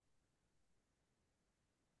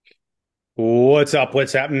What's up?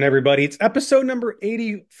 What's happening, everybody? It's episode number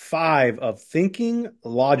 85 of Thinking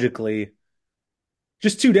Logically.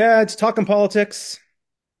 Just two dads talking politics,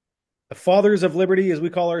 the fathers of liberty, as we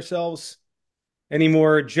call ourselves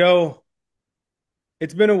anymore. Joe,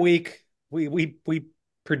 it's been a week. We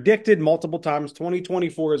predicted multiple times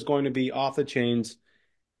 2024 is going to be off the chains,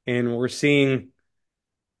 and we're seeing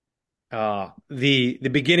the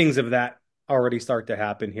beginnings of that already start to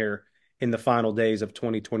happen here in the final days of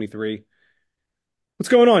 2023. What's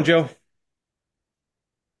going on, Joe?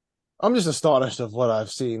 I'm just astonished of what I've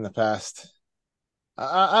seen the past.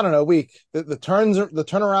 I don't know, week. The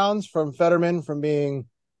turnarounds from Fetterman from being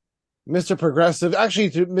Mr. Progressive, actually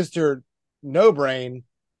to Mr. No Brain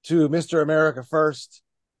to Mr. America First.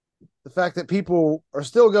 The fact that people are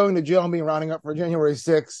still going to jail and being rounding up for January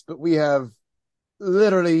 6th, but we have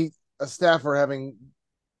literally a staffer having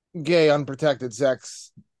gay unprotected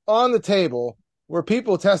sex on the table where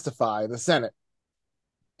people testify in the Senate.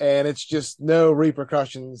 And it's just no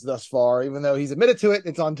repercussions thus far, even though he's admitted to it.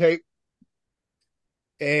 It's on tape.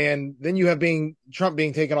 And then you have Trump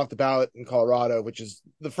being taken off the ballot in Colorado, which is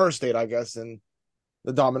the first state, I guess, and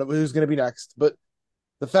the dominant who's going to be next. But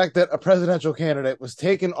the fact that a presidential candidate was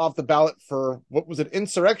taken off the ballot for what was it,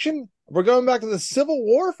 insurrection? We're going back to the Civil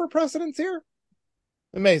War for precedents here.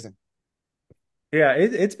 Amazing. Yeah,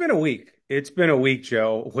 it's been a week. It's been a week,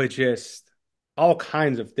 Joe, with just all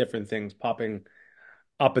kinds of different things popping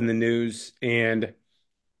up in the news. And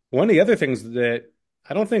one of the other things that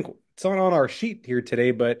I don't think it's on our sheet here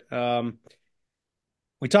today, but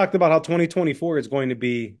we talked about how 2024 is going to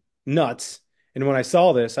be nuts. And when I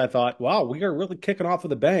saw this, I thought, wow, we are really kicking off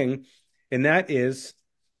with a bang. And that is,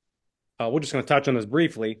 we're just going to touch on this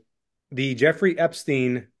briefly, the Jeffrey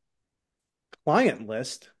Epstein client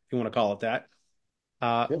list, if you want to call it that,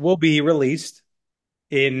 Yep. will be released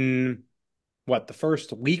in what, the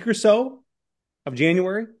first week or so of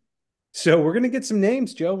January. So we're going to get some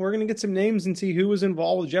names, Joe. We're going to get some names and see who was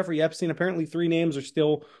involved with Jeffrey Epstein. Apparently, three names are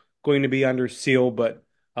still going to be under seal, but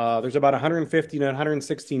there's about 150 to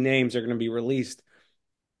 160 names that are going to be released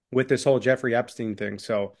with this whole Jeffrey Epstein thing.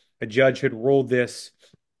 So a judge had ruled in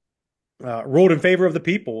favor of the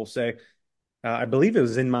people. We'll say, I believe it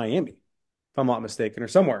was in Miami, if I'm not mistaken, or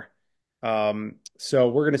somewhere. So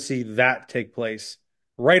we're going to see that take place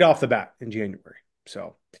right off the bat in January.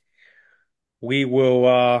 So we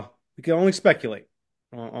can only speculate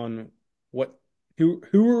on what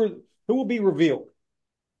who will be revealed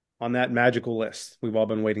on that magical list we've all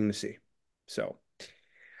been waiting to see. So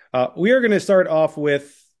we are going to start off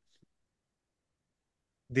with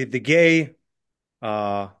the gay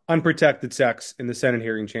unprotected sex in the Senate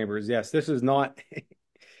hearing chambers. Yes, this is not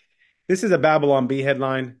this is a Babylon Bee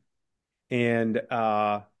headline, and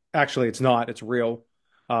actually it's not. It's real.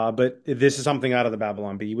 But this is something out of the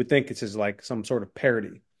Babylon Bee. You would think this is like some sort of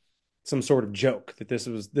parody, some sort of joke that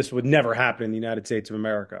this would never happen in the United States of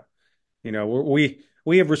America. You know,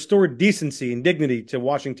 we have restored decency and dignity to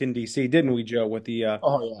Washington D.C., didn't we, Joe, with the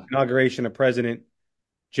Oh yeah. inauguration of President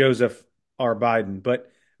Joseph R. Biden? But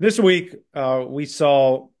this week we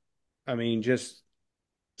saw, I mean, just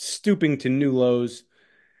stooping to new lows.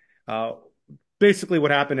 Uh, Basically, what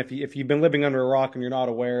happened if you've been living under a rock and you're not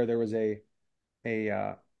aware, there was a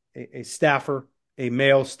uh, a staffer, a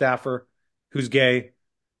male staffer who's gay,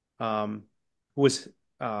 um, was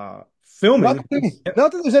Not filming. that,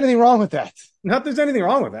 not that there's anything wrong with that. Not that there's anything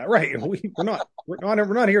wrong with that, right? We're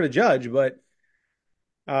not here to judge, but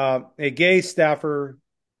a gay staffer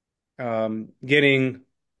getting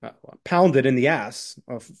pounded in the ass,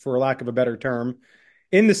 for lack of a better term,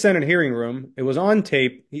 in the Senate hearing room. It was on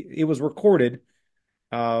tape. It was recorded.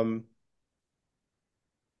 Um,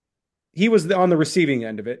 he was on the receiving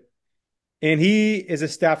end of it, and he is a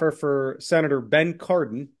staffer for Senator Ben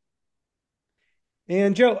Cardin.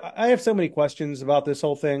 And Joe, I have so many questions about this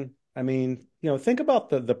whole thing. I mean, think about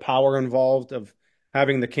the power involved of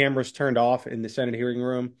having the cameras turned off in the Senate hearing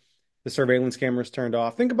room, the surveillance cameras turned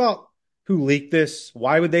off. Think about who leaked this,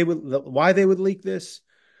 why they would leak this,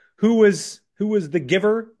 who was the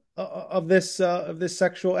giver of this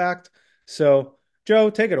sexual act. So, Joe,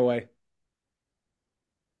 take it away.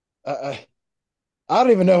 Uh, I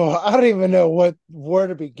don't even know. I don't even know what where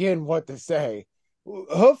to begin, what to say.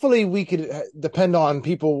 Hopefully, we could depend on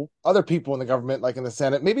other people in the government, like in the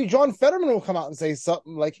Senate. Maybe John Fetterman will come out and say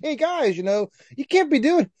something like, "Hey guys, you can't be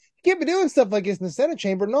doing stuff like this in the Senate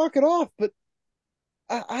chamber. Knock it off." But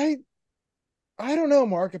I, I don't know,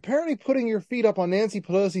 Mark. Apparently, putting your feet up on Nancy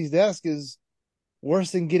Pelosi's desk is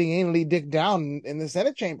worse than getting anally dicked down in the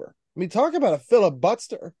Senate chamber. I mean, talk about a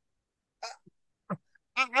filibuster.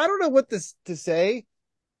 I don't know what to say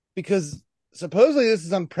because supposedly this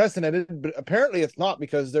is unprecedented, but apparently it's not,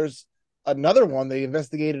 because there's another one they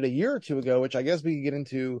investigated a year or two ago, which I guess we can get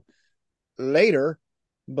into later.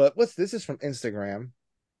 But what's this is from Instagram,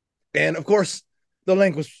 and of course the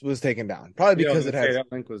link was taken down, Yeah, I was gonna say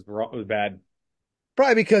that link was bad.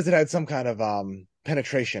 probably because it had some kind of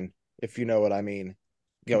penetration, if you know what I mean,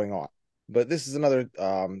 going on. But this is another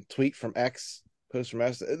tweet from X, post from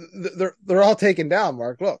X. They're all taken down.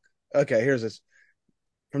 Mark, look. Okay, here's this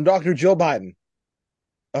from Dr. Jill Biden,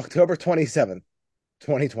 October 27th,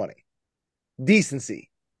 2020. Decency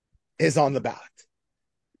is on the ballot.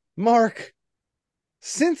 Mark,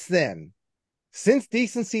 since then, since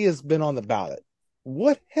decency has been on the ballot,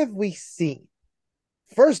 what have we seen?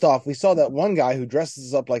 First off, we saw that one guy who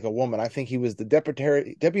dresses up like a woman. I think he was the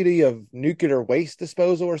deputy of nuclear waste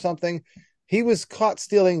disposal or something. He was caught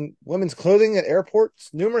stealing women's clothing at airports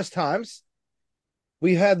numerous times.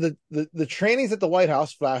 We had the trainings at the White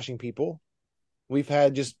House flashing people. We've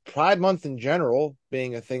had just Pride Month in general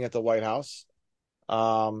being a thing at the White House.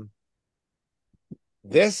 Um,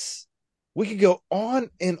 this we could go on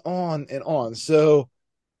and on and on. So,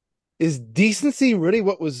 is decency really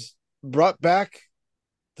what was brought back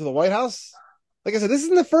to the White House? Like I said, this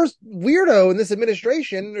isn't the first weirdo in this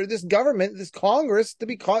administration or this government, this Congress, to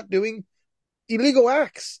be caught doing illegal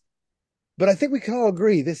acts. But I think we can all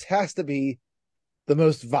agree this has to be the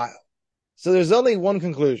most vile. So there's only one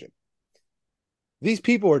conclusion. These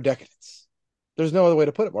people are decadents. There's no other way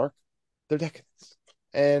to put it, Mark. They're decadents.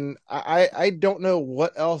 And I don't know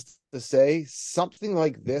what else to say. Something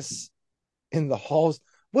like this in the halls,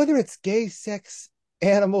 whether it's gay sex,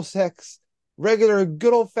 animal sex, regular,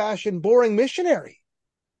 good old fashioned, boring missionary,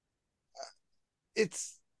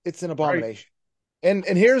 it's an Right. abomination. And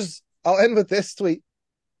here's I'll end with this tweet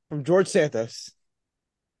from George Santos.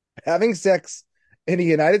 Having sex in a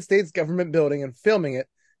United States government building and filming it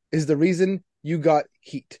is the reason you got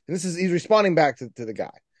heat. And this is he's responding back to the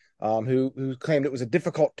guy who claimed it was a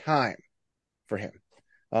difficult time for him.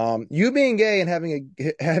 You being gay and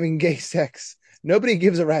having gay sex, nobody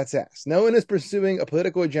gives a rat's ass. No one is pursuing a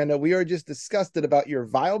political agenda. We are just disgusted about your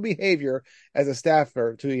vile behavior as a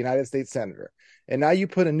staffer to a United States senator. And now you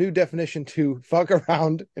put a new definition to fuck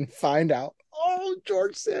around and find out. Oh,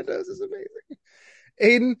 George Santos is amazing.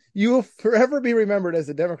 Aiden, you will forever be remembered as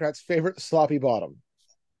the Democrats' favorite sloppy bottom.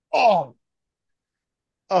 Oh,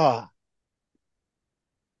 ah,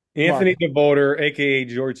 Anthony Mark. DeVolder, aka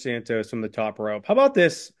George Santos, from the top rope. How about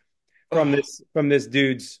this from Oh, this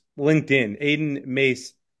dude's LinkedIn, Aiden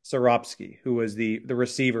Mace Saropsky, who was the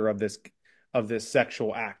receiver of this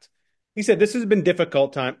sexual act. He said, "This has been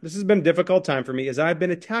difficult time. This has been a difficult time for me as I've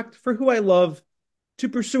been attacked for who I love to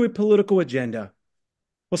pursue a political agenda.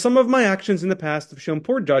 While some of my actions in the past have shown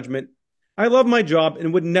poor judgment, I love my job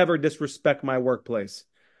and would never disrespect my workplace."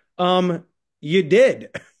 You did.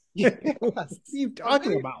 yes. What are you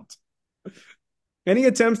talking about? Any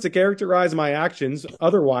attempts to characterize my actions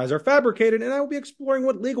otherwise are fabricated, and I will be exploring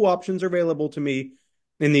what legal options are available to me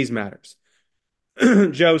in these matters.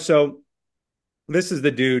 Joe, so this is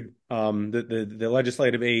the dude, the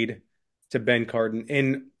legislative aide to Ben Cardin.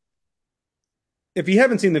 And if you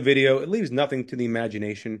haven't seen the video, it leaves nothing to the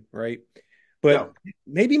imagination, right? But No.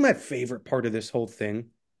 maybe my favorite part of this whole thing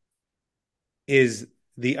is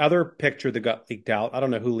the other picture that got leaked out. I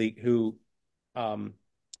don't know um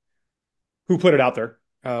who put it out there.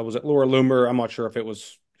 Was it Laura Loomer? I'm not sure if it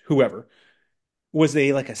was whoever. Was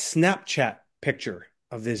a like a Snapchat picture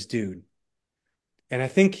of this dude, and I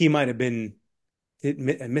think he might have been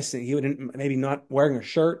missing. He would maybe not wearing a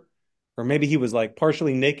shirt, or maybe he was like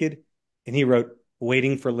partially naked, and he wrote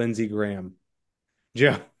 "Waiting for Lindsey Graham."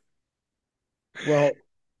 Joe, Well,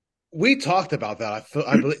 we talked about that.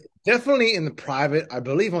 I believe definitely in the private. I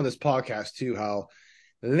believe on this podcast too how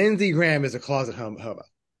Lindsey Graham is a closet homo.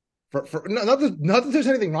 For not that there's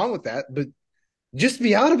anything wrong with that, but just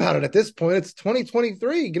be out about it at this point. It's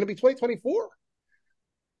 2023, going to be 2024.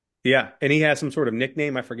 yeah, and he has some sort of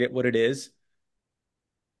nickname. I forget what it is,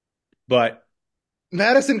 but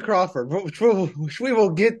Madison Crawford, which we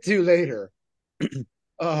will get to later.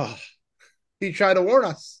 Oh, he tried to warn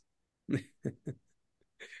us.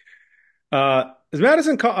 is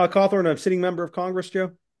Madison Cawthorn a sitting member of Congress,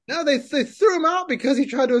 Joe? No, they threw him out because he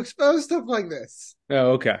tried to expose stuff like this.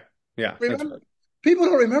 Oh, okay. Yeah, that's Remember, right. people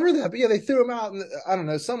don't remember that, but yeah, they threw him out. And I don't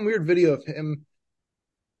know, some weird video of him.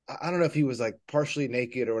 I don't know if he was like partially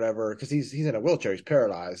naked or whatever, because he's in a wheelchair, he's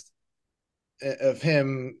paralyzed. Of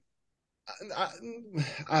him, I,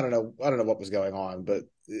 I don't know what was going on, but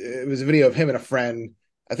it was a video of him and a friend.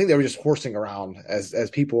 I think they were just horsing around as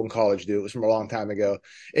people in college do. It was from a long time ago,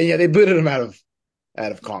 and yeah, they booted him out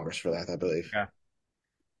of Congress for that, I believe. Yeah.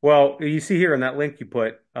 Well, you see here in that link you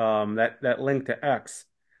put, that link to X,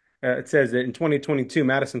 it says that in 2022,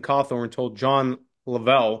 Madison Cawthorn told John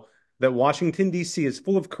Lavelle that Washington, D.C. is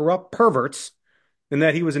full of corrupt perverts and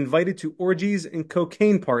that he was invited to orgies and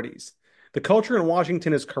cocaine parties. The culture in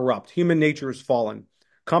Washington is corrupt. Human nature is fallen.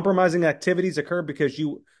 Compromising activities occur because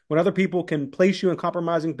when other people can place you in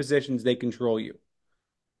compromising positions, they control you.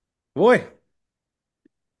 Boy,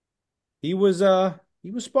 he was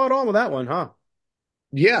spot on with that one, huh?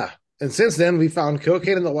 Yeah. And since then, we found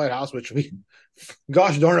cocaine in the White House, which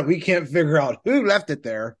gosh darn it, we can't figure out who left it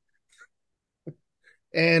there.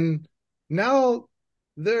 And now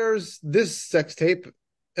there's this sex tape.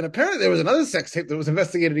 And apparently there was another sex tape that was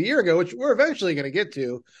investigated a year ago, which we're eventually going to get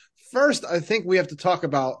to. First, I think we have to talk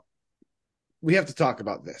about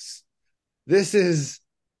this. This is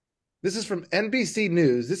from NBC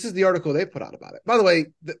News. This is the article they put out about it. By the way,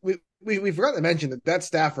 we forgot to mention that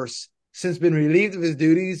staffer's since been relieved of his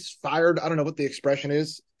duties, fired. I don't know what the expression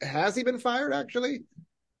is. Has he been fired? Actually,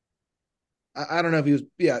 I don't know if he was.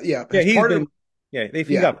 Yeah. Yeah, Has parted. he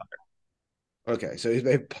Yeah. got Okay, so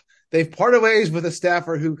they've parted ways with a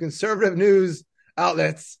staffer who conservative news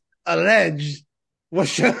outlets alleged was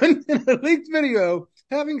shown in a leaked video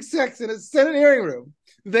having sex in a Senate hearing room.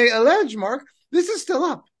 They allege, Mark, this is still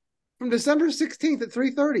up from December 16th at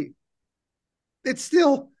 3:30. It's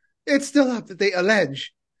still up that they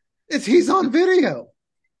allege. He's on video.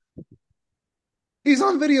 He's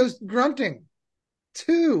on videos grunting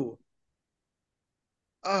too.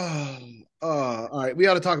 Oh, all right. We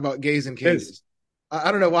ought to talk about gays in this. cages.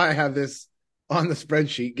 I don't know why I have this on the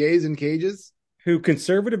spreadsheet. Gays in cages. Who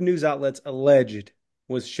conservative news outlets alleged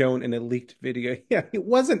was shown in a leaked video. Yeah, it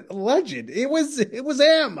wasn't alleged. It was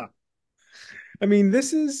him. I mean,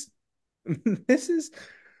 this is this is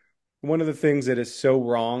one of the things that is so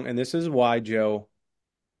wrong, and this is why, Joe,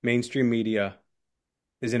 mainstream media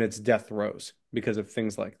is in its death throes because of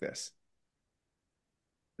things like this.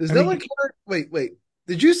 Does I no mean, one care? Wait.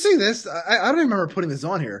 Did you see this? I don't remember putting this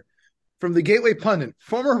on here. From the Gateway Pundit,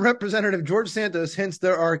 former Representative George Santos hints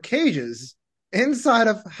there are cages inside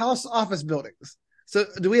of House office buildings. So,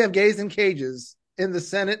 do we have gays in cages in the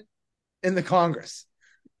Senate, in the Congress?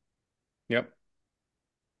 yep.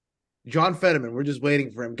 John Fetterman, we're just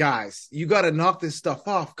waiting for him. Guys, you got to knock this stuff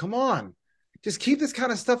off. Come on. Just keep this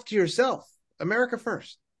kind of stuff to yourself. America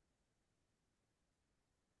first.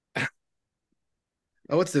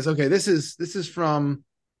 Oh, what's this? Okay, this is from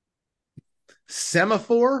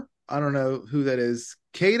Semaphore. I don't know who that is.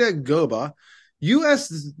 Kata Goba. U.S.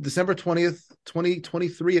 December 20th,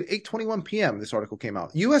 2023 at 8:21 p.m. This article came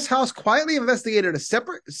out. U.S. House quietly investigated a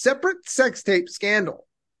separate sex tape scandal.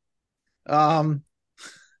 Um,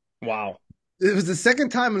 Wow. it was the second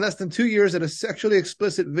time in less than 2 years that a sexually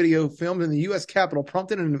explicit video filmed in the U.S. Capitol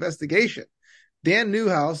prompted an investigation. Dan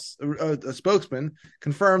Newhouse, a spokesman,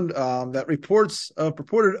 confirmed that reports of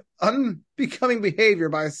purported unbecoming behavior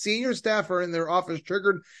by a senior staffer in their office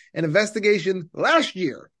triggered an investigation last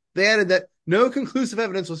year. They added that no conclusive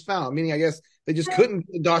evidence was found, meaning I guess they just couldn't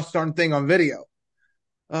get the gosh darn thing on video.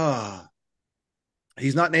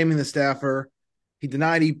 He's not naming the staffer. He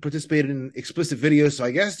denied he participated in explicit videos, so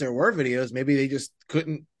I guess there were videos. Maybe they just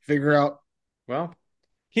couldn't figure out. Well,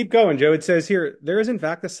 keep going, Joe. It says here there is in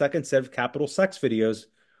fact a second set of capital sex videos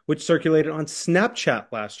which circulated on Snapchat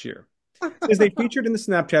last year. As they featured in the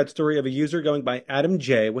Snapchat story of a user going by Adam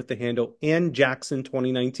J with the handle Ann Jackson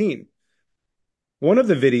 2019. One of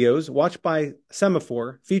the videos, watched by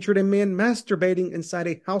Semaphore, featured a man masturbating inside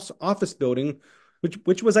a house office building,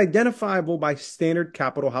 which was identifiable by standard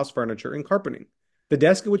Capitol House furniture and carpeting. The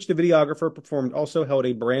desk at which the videographer performed also held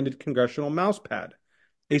a branded congressional mouse pad.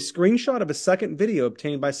 A screenshot of a second video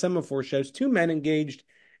obtained by Semaphore shows two men engaged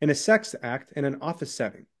in a sex act in an office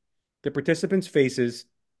setting. The participants' faces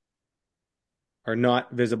are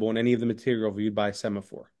not visible in any of the material viewed by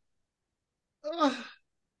Semaphore. Uh,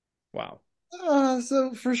 Wow.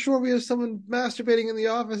 so for sure we have someone masturbating in the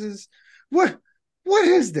offices. What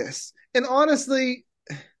is this? And honestly,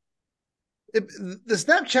 the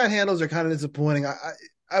Snapchat handles are kind of disappointing.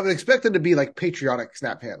 I would expect them to be like patriotic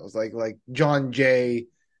Snap handles, like John J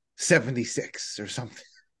 76 or something.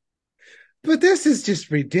 But this is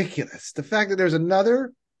just ridiculous. The fact that there's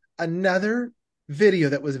another video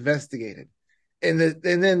that was investigated, and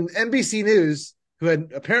then NBC News, who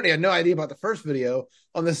had apparently had no idea about the first video,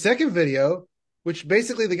 on the second video, which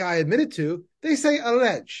basically the guy admitted to, they say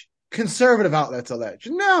allege. Conservative outlets allege.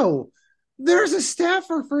 No, there's a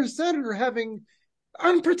staffer for a senator having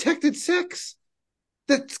unprotected sex.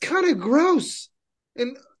 That's kind of gross.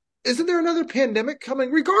 And isn't there another pandemic coming?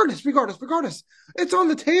 Regardless, it's on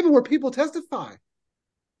the table where people testify.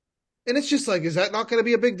 And it's just like, is that not going to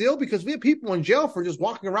be a big deal? Because we have people in jail for just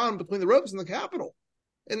walking around between the ropes in the Capitol.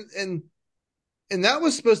 And that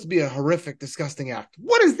was supposed to be a horrific, disgusting act.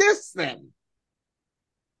 What is this then?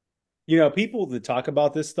 People that talk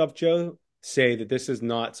about this stuff, Joe, say that this is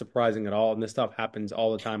not surprising at all, and this stuff happens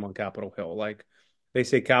all the time on Capitol Hill. Like they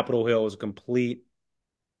say Capitol Hill is a complete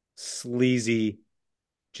sleazy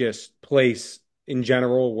just place in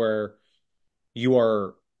general where you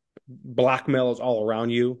are blackmail is all around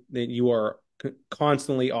you, that you are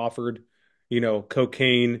constantly offered,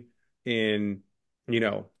 cocaine in,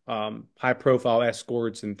 high profile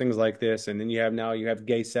escorts and things like this. And then you have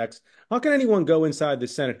gay sex. How can anyone go inside the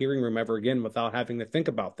Senate hearing room ever again without having to think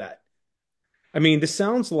about that? I mean, this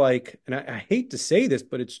sounds like, and I hate to say this,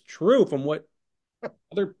 but it's true from what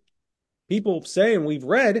other people say and we've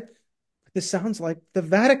read. This sounds like the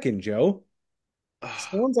Vatican, Joe.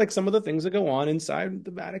 Sounds like some of the things that go on inside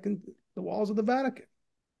the Vatican, the walls of the Vatican,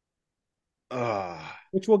 Uh,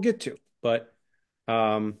 which we'll get to. But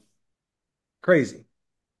um, crazy.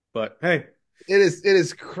 But hey, it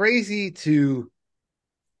is crazy to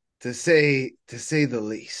say the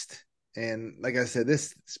least. And like I said, this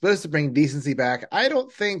is supposed to bring decency back. I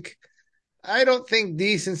don't think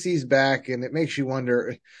decency's back, and it makes you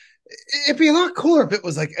wonder. It'd be a lot cooler if it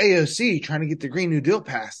was like AOC trying to get the Green New Deal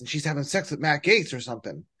passed, and she's having sex with Matt Gaetz or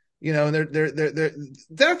something. And they're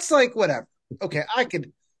that's like whatever. Okay,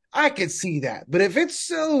 I could see that, but if it's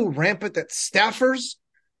so rampant that staffers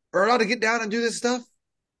are allowed to get down and do this stuff,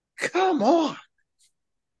 come on,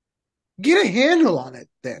 get a handle on it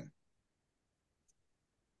then.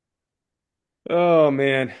 oh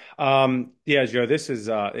man, yeah, Joe, this is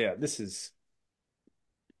a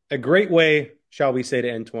great way, shall we say, to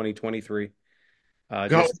end 2023. Go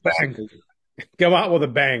Just back. go out with a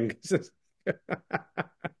bang.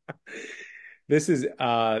 This is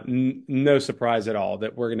no surprise at all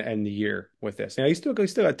that we're going to end the year with this. Now you still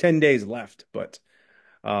got 10 days left, but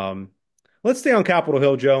um, let's stay on Capitol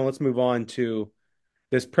Hill, Joe, and let's move on to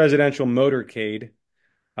this presidential motorcade.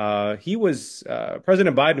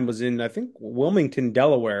 President Biden was in, I think, Wilmington,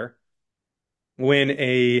 Delaware, when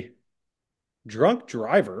a drunk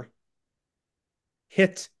driver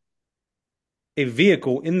hit a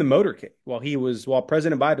vehicle in the motorcade while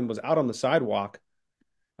President Biden was out on the sidewalk,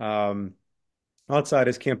 um, outside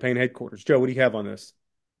his campaign headquarters. Joe, what do you have on this?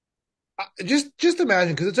 Just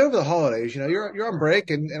imagine, because it's over the holidays. You're on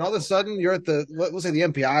break, and all of a sudden you're at we'll say the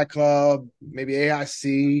MPI club, maybe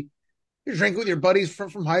AIC. You're drinking with your buddies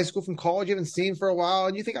from high school, from college you haven't seen for a while,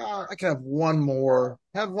 and you think, oh, I can have one more,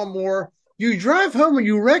 have one more. You drive home and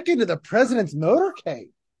you wreck into the president's motorcade.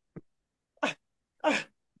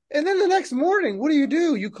 And then the next morning, what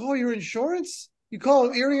do? You call your insurance? You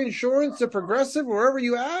call Erie Insurance or Progressive, wherever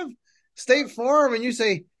you have State Farm, and you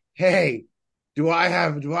say, "Hey, do I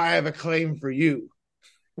have a claim for you?"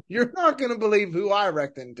 You're not going to believe who I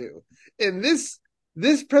wrecked into. And this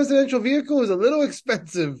presidential vehicle is a little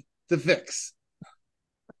expensive to fix.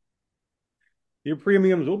 Your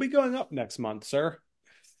premiums will be going up next month, sir.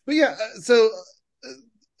 But yeah, so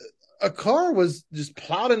a car was just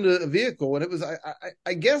plowed into a vehicle, and it was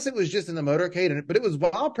I guess it was just in the motorcade, but it was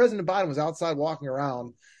while President Biden was outside walking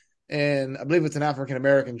around, and I believe it's an African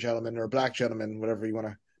American gentleman or a black gentleman, whatever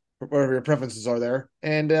your preferences are there,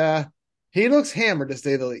 and he looks hammered to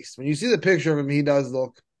say the least. When you see the picture of him, he does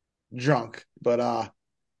look drunk, but oh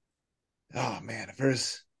man, if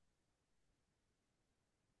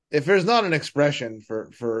there's not an expression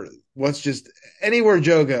for what's just anywhere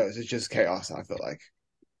Joe goes, it's just chaos. I feel like.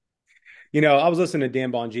 I was listening to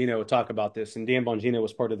Dan Bongino talk about this, and Dan Bongino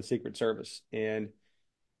was part of the Secret Service. And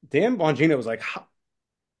Dan Bongino was like,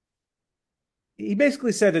 he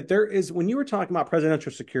basically said that when you were talking about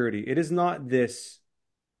presidential security, it is not this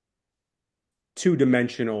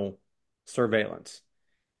two-dimensional surveillance,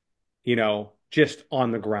 just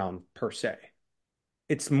on the ground per se.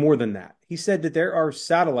 It's more than that. He said that there are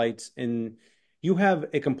satellites and you have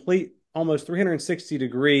a complete almost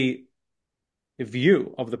 360-degree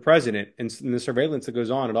view of the president and the surveillance that goes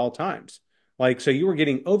on at all times. Like, so you were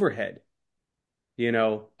getting overhead,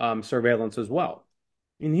 surveillance as well.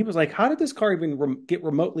 And he was like, how did this car even get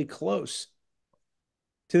remotely close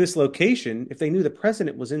to this location if they knew the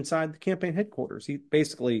president was inside the campaign headquarters? He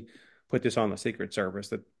basically put this on the Secret Service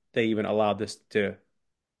that they even allowed Good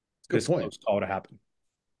this point. close call to happen.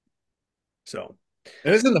 So,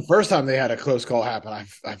 And this isn't the first time they had a close call happen.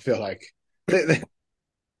 I feel like they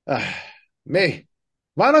uh, may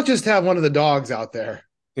why not just have one of the dogs out there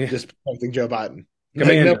yeah, just protecting Joe Biden?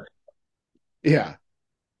 Like no, Commander. yeah.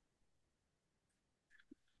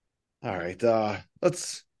 All right.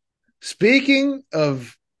 Let's. Speaking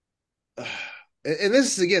of and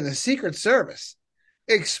this is again the Secret Service.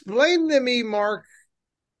 Explain to me, Mark,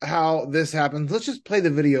 how this happens. Let's just play the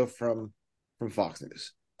video from Fox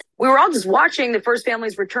News. We were all just watching the first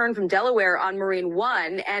family's return from Delaware on Marine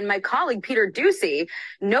One, and my colleague Peter Ducey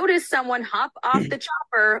noticed someone hop off the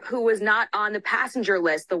chopper who was not on the passenger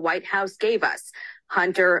list the White House gave us.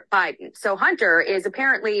 Hunter Biden. So Hunter is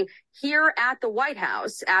apparently here at the White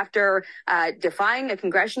House after defying a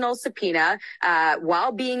congressional subpoena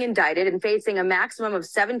while being indicted and facing a maximum of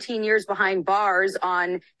 17 years behind bars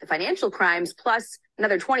on the financial crimes, plus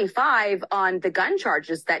another 25 on the gun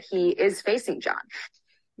charges that he is facing, John.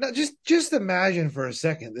 Now, just imagine for a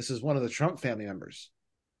second, this is one of the Trump family members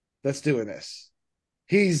that's doing this.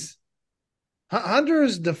 He's Hunter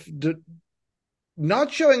is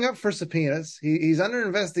not showing up for subpoenas. He's under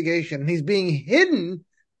investigation, and he's being hidden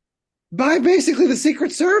by basically the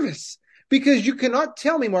Secret Service. Because you cannot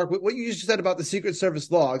tell me, Mark, what you just said about the Secret Service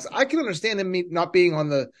logs. I can understand him not being on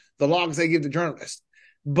the logs they give the journalists.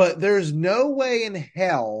 But there's no way in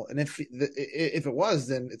hell, and if it was,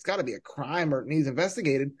 then it's got to be a crime or it needs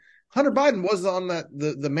investigated. Hunter Biden was on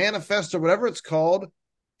the manifest or whatever it's called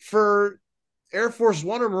for Air Force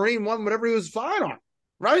One or Marine One, whatever he was flying on,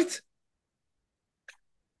 right?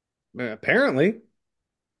 Apparently.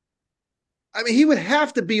 I mean, he would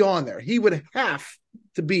have to be on there. He would have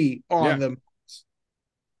to be on them.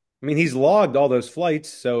 I mean, he's logged all those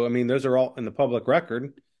flights, so I mean, those are all in the public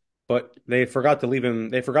record. But they forgot to leave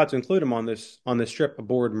him. They forgot to include him on this trip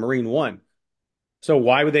aboard Marine One. So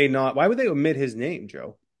why would they not? Why would they omit his name,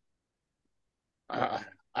 Joe?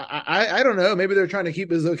 I don't know. Maybe they're trying to keep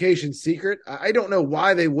his location secret. I don't know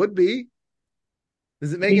why they would be.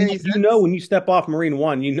 Does it make any sense? You know, when you step off Marine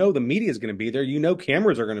One, you know the media is going to be there. You know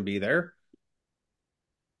cameras are going to be there.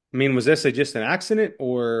 I mean, was this just an accident,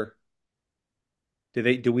 or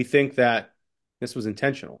do we think that this was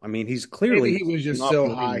intentional? I mean, he's clearly maybe he was just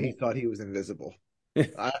so high he thought he was invisible.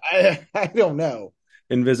 I don't know.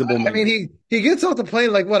 Invisible. I mean, he gets off the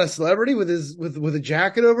plane like what, a celebrity with with a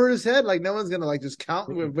jacket over his head. Like no one's gonna like just count.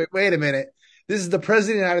 Wait a minute, this is the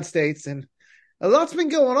president of the United States, and a lot's been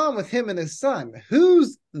going on with him and his son.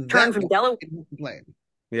 Who's turned from Delaware plane?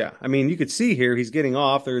 Yeah, I mean, you could see here he's getting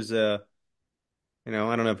off. There's a, I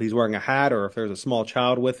don't know if he's wearing a hat or if there's a small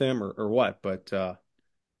child with him or what, but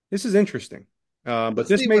this is interesting. But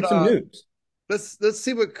this made some news. Let's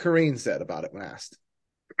see what Karine said about it when asked.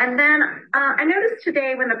 And then I noticed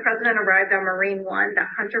today when the president arrived on Marine One that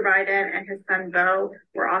Hunter Biden and his son Beau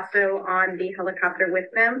were also on the helicopter with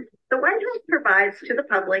them. The White House provides to the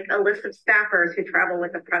public a list of staffers who travel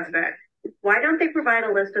with the president. Why don't they provide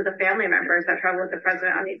a list of the family members that travel with the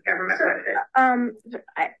president on these government buses?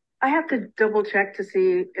 I have to double check to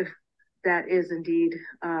see if that is indeed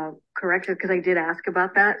correct, because I did ask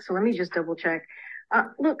about that. So let me just double check.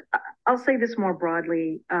 Look, I'll say this more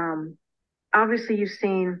broadly. Obviously, you've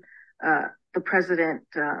seen the president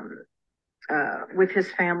with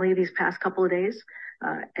his family these past couple of days,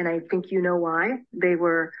 and I think you know why. They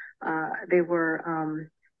were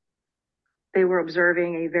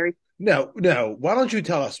observing a very no. Why don't you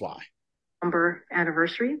tell us why? Number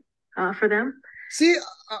anniversary for them. See,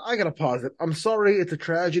 I gotta pause it. I'm sorry, it's a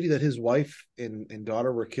tragedy that his wife and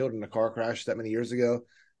daughter were killed in a car crash that many years ago.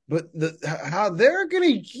 But how they're going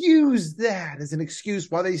to use that as an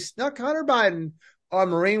excuse why they snuck Hunter Biden on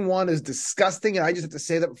Marine One is disgusting, and I just have to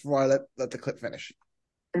say that before I let the clip finish.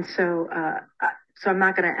 And so I'm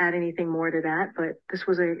not going to add anything more to that. But this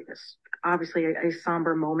was obviously a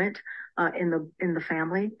somber moment in the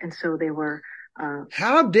family, and so they were.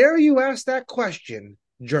 How dare you ask that question,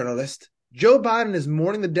 journalist? Joe Biden is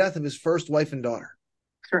mourning the death of his first wife and daughter.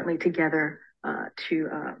 Certainly together to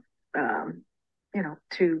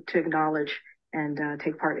acknowledge and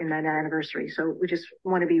take part in that anniversary. So we just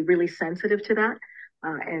want to be really sensitive to that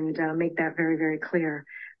and make that very, very clear.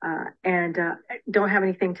 And don't have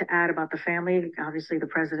anything to add about the family. Obviously, the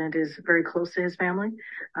president is very close to his family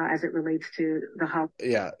as it relates to the holidays.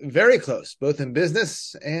 Yeah, very close, both in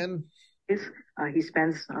business and. He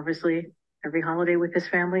spends, obviously, every holiday with his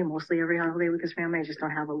family, mostly every holiday with his family. I just don't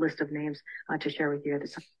have a list of names to share with you at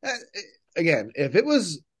this time. Again, if it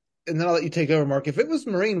was, and then I'll let you take over, Mark. If it was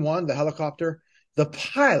Marine One, the helicopter, the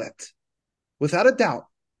pilot, without a doubt,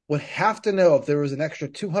 would have to know if there was an extra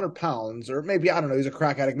 200 pounds, or maybe, I don't know, he's a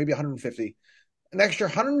crack addict, maybe 150, an extra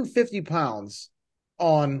 150 pounds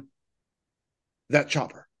on that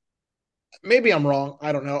chopper. Maybe I'm wrong.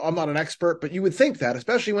 I don't know. I'm not an expert, but you would think that,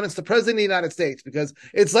 especially when it's the president of the United States, because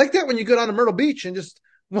it's like that when you go down to Myrtle Beach and just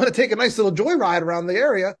want to take a nice little joyride around the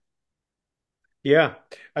area. Yeah.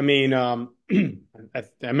 I mean, I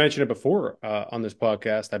mentioned it before on this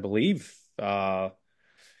podcast, I believe.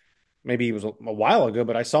 maybe it was a while ago,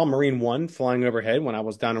 but I saw Marine One flying overhead when I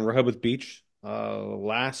was down in Rehoboth Beach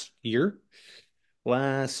last year,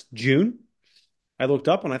 last June. I looked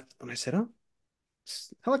up and I said, "Oh,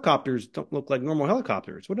 helicopters don't look like normal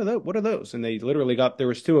helicopters. What are those? What are those?" And they literally got there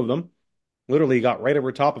was two of them, literally got right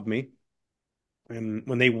over top of me. And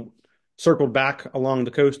when they circled back along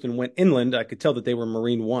the coast and went inland, I could tell that they were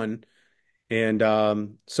Marine One. And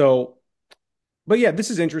but yeah,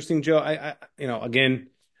 this is interesting, Joe. Again,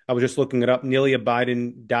 I was just looking it up. Nelia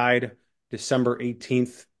Biden died December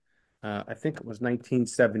 18th. I think it was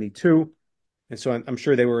 1972. And so I'm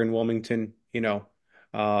sure they were in Wilmington,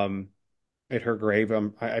 um, at her grave,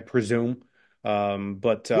 I presume.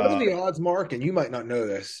 But What are the odds, Mark? And you might not know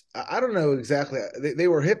this. I don't know exactly. They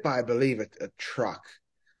were hit by, I believe, a truck,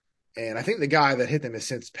 and I think the guy that hit them has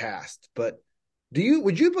since passed. But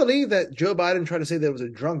would you believe that Joe Biden tried to say there was a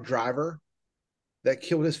drunk driver that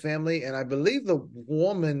killed his family? And I believe the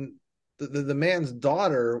woman, the man's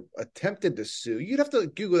daughter, attempted to sue. You'd have to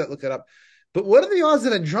Google that, look it up. But what are the odds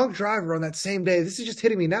that a drunk driver on that same day, this is just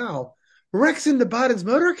hitting me now, wrecks into Biden's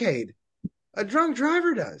motorcade? A drunk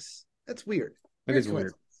driver does. That's weird. it Weird is weird.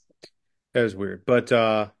 coincidence. That is weird. But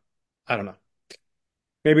I don't know.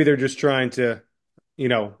 Maybe they're just trying to, you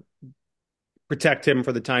know, protect him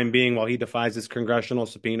for the time being while he defies this congressional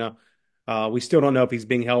subpoena. We still don't know if he's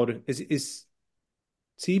being held. Is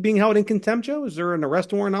he being held in contempt, Joe? Is there an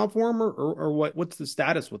arrest warrant out for him, or what? What's the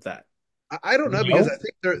status with that? I don't know because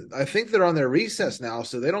No. I think they're on their recess now,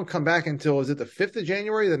 so they don't come back until, is it the 5th of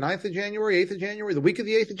January, the 9th of January, 8th of January, the week of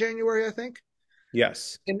the 8th of January, I think.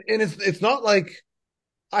 Yes, And it's not like,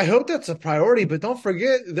 I hope that's a priority, but don't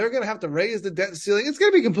forget they're going to have to raise the debt ceiling. It's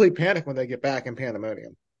going to be complete panic when they get back in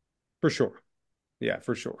pandemonium. for sure. Yeah,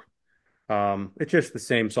 for sure. It's just the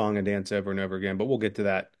same song and dance over and over again, but we'll get to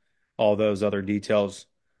that, all those other details,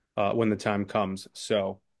 when the time comes.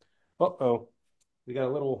 So, uh-oh, we got a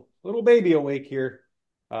little baby awake here.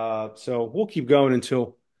 So we'll keep going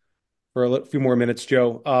until for few more minutes,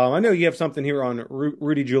 Joe. I know you have something here on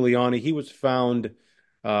Rudy Giuliani. He was found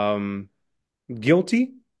um,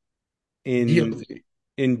 guilty in Guilty.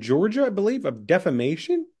 in Georgia, I believe, of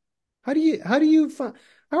defamation. How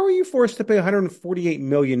are you forced to pay $148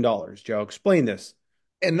 million, Joe? Explain this.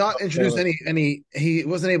 And not introduce any, he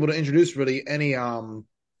wasn't able to introduce really any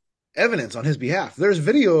evidence on his behalf. There's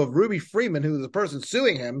video of Ruby Freeman, who is the person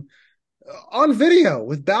suing him, on video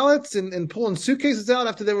with ballots and pulling suitcases out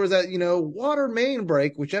after there was that, water main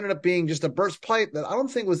break, which ended up being just a burst pipe that I don't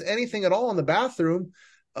think was anything at all in the bathroom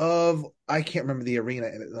of, I can't remember the arena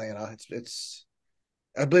in Atlanta. It's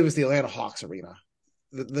I believe it's the Atlanta Hawks arena.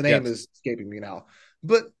 The name Yes, is escaping me now.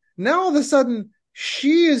 But now all of a sudden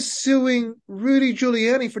she is suing Rudy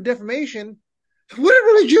Giuliani for defamation. What did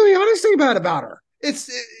Rudy Giuliani say about her?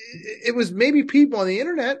 It was maybe people on the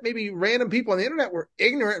internet, maybe random people on the internet were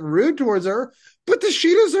ignorant and rude towards her, but does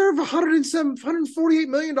she deserve $148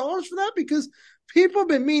 million for that? Because people have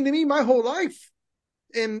been mean to me my whole life.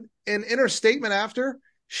 And in her statement after,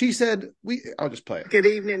 she said, I'll just play it. Good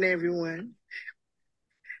evening, everyone.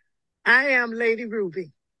 I am Lady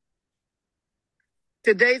Ruby.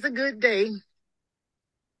 Today's a good day.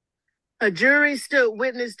 A jury stood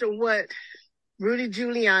witness to what Rudy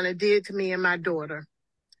Giuliani did to me and my daughter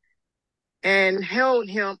and held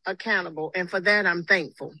him accountable. And for that, I'm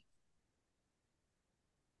thankful.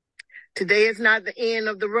 Today is not the end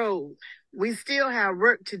of the road. We still have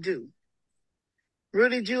work to do.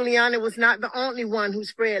 Rudy Giuliani was not the only one who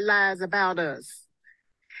spread lies about us,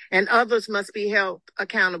 and others must be held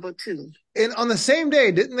accountable too. And on the same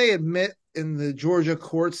day, didn't they admit in the Georgia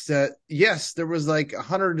courts that, yes, there was like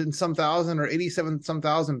 100 and some thousand or 87 some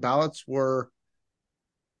thousand ballots were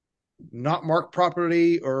not marked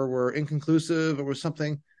properly or were inconclusive or was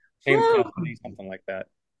something? same company, something like that.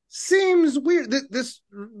 Seems weird.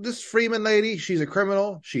 This Freeman lady, she's a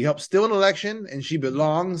criminal. She helped steal an election and she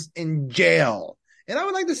belongs in jail. And I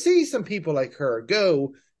would like to see some people like her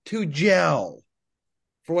go to jail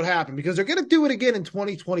for what happened, because they're going to do it again in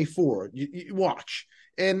 2024. You watch.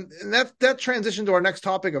 And that transition to our next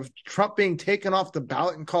topic of Trump being taken off the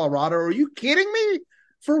ballot in Colorado. Are you kidding me?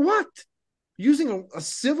 For what? Using a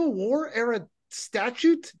Civil War era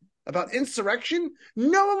statute about insurrection?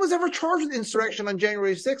 No one was ever charged with insurrection on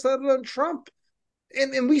January 6th, let alone Trump.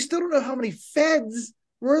 And we still don't know how many feds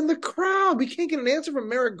were in the crowd. We can't get an answer from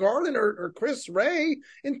Merrick Garland or Chris Wray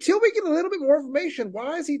until we get a little bit more information.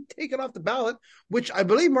 Why is he taken off the ballot? Which I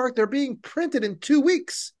believe, Mark, they're being printed in 2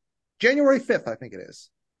 weeks. January 5th, I think it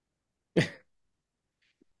is.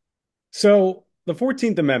 So the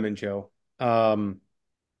 14th Amendment, Joe.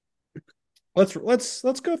 Let's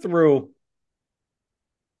go through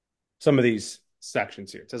some of these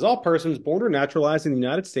sections here. It says all persons born or naturalized in the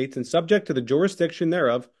United States and subject to the jurisdiction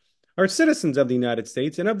thereof are citizens of the United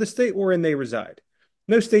States and of the state wherein they reside.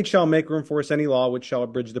 No state shall make or enforce any law which shall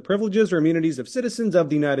abridge the privileges or immunities of citizens of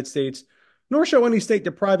the United States, nor shall any state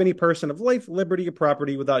deprive any person of life, liberty, or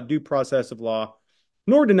property without due process of law,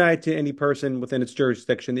 nor deny to any person within its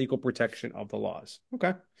jurisdiction the equal protection of the laws.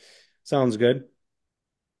 Okay, sounds good.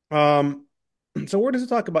 So where does it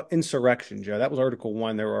talk about insurrection, Joe? That was Article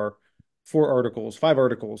 1. There are 5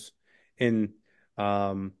 articles in,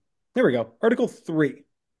 there we go, Article 3,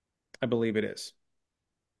 I believe it is.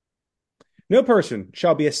 No person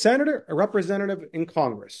shall be a senator, a representative in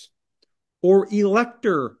Congress, or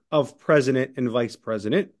elector of president and vice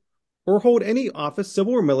president, or hold any office,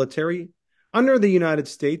 civil or military, under the United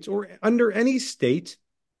States or under any state,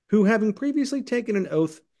 who having previously taken an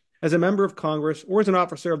oath as a member of Congress or as an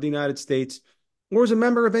officer of the United States or as a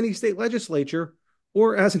member of any state legislature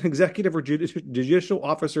or as an executive or judicial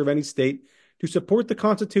officer of any state to support the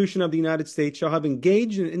Constitution of the United States shall have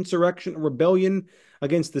engaged in insurrection or rebellion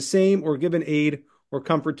against the same or given aid or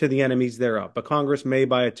comfort to the enemies thereof. But Congress may,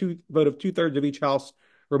 by a vote of 2/3 of each house,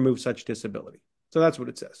 remove such disability. So that's what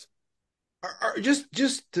it says.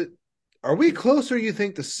 Are we closer, you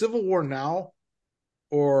think, to Civil War now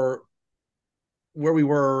or where we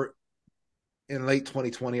were in late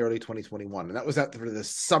 2020, early 2021? And that was after the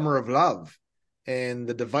summer of love and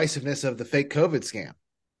the divisiveness of the fake COVID scam.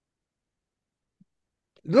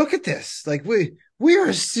 Look at this. Like we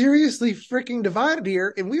are seriously freaking divided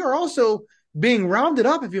here. And we are also being rounded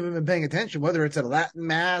up, if you haven't been paying attention, whether it's at a Latin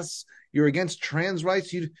mass, you're against trans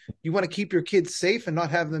rights, you want to keep your kids safe and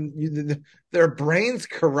not have them their brains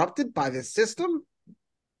corrupted by this system.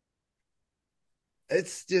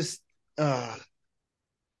 It's just the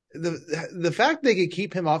fact they could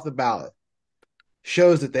keep him off the ballot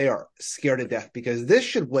shows that they are scared to death, because this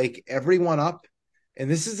should wake everyone up. And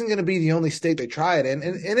this isn't going to be the only state they try it in.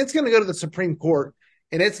 And it's going to go to the Supreme Court,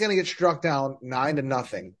 and it's going to get struck down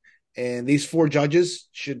 9-0. And these 4 judges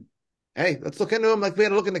should, hey, let's look into them like we had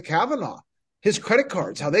to look into Kavanaugh, his credit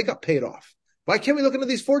cards, how they got paid off. Why can't we look into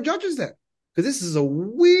these 4 judges then? Because this is a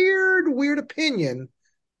weird opinion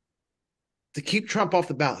to keep Trump off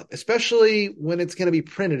the ballot, especially when it's going to be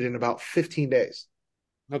printed in about 15 days.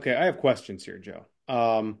 Okay, I have questions here, Joe.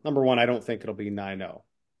 Number one, I don't think it'll be 9-0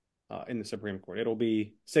 in the Supreme Court. It'll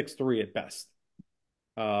be 6-3 at best,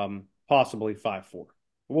 possibly 5-4.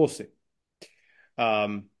 We'll see.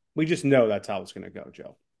 We just know that's how it's going to go,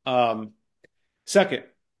 Joe. Second,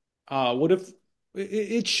 what if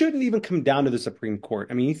it shouldn't even come down to the Supreme Court?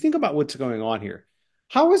 I mean, you think about what's going on here.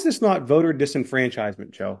 How is this not voter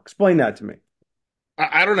disenfranchisement, Joe? Explain that to me.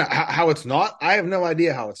 I don't know how it's not. I have no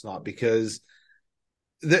idea how it's not, because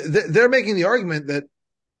they're making the argument that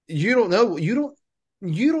you don't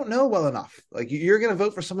know well enough. Like, you're going to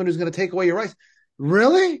vote for someone who's going to take away your rights.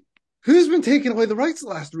 Really? Who's been taking away the rights the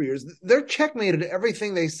last 3 years? They're checkmated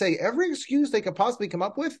everything they say. Every excuse they could possibly come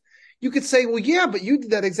up with, you could say, well, yeah, but you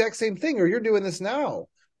did that exact same thing, or you're doing this now,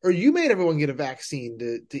 or you made everyone get a vaccine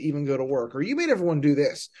to even go to work, or you made everyone do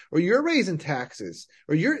this, or you're raising taxes,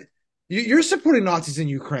 or you're supporting Nazis in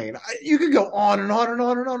Ukraine. You could go on and on and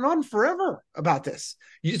on and on and on forever about this.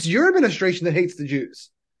 It's your administration that hates the Jews.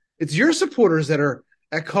 It's your supporters that are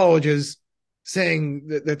at colleges saying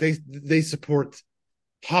that they support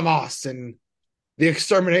Hamas and the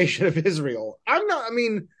extermination of Israel.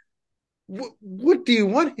 What do you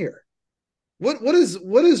want here? What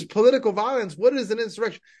is political violence? What is an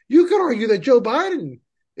insurrection? You could argue that Joe Biden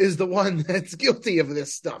is the one that's guilty of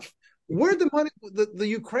this stuff. Where'd the money, the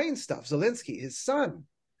Ukraine stuff, Zelensky, his son?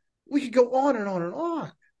 We could go on and on and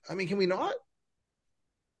on. I mean, can we not?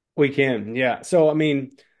 We can, yeah. So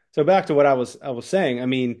back to what I was saying. I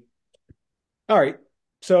mean, all right.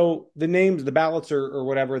 So the names, the ballots, or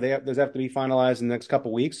whatever, those have to be finalized in the next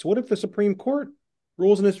couple of weeks. What if the Supreme Court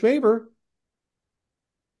rules in his favor?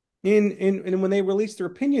 And when they release their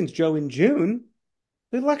opinions, Joe, in June,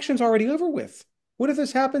 the election's already over with. What if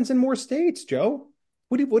this happens in more states, Joe?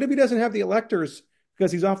 What if he doesn't have the electors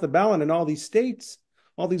because he's off the ballot in all these states,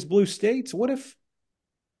 all these blue states? What if?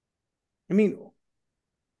 I mean,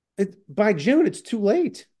 by June, it's too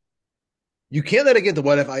late. You can't let it get to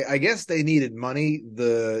what if. I guess they needed money.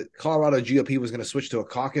 The Colorado GOP was going to switch to a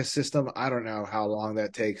caucus system. I don't know how long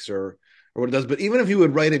that takes or what it does. But even if you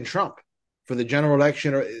would write in Trump for the general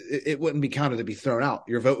election, or it wouldn't be counted to be thrown out.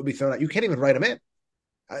 Your vote would be thrown out. You can't even write him in.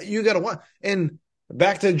 You got to want. And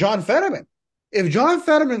back to John Fetterman. If John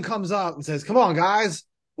Fetterman comes out and says, come on, guys,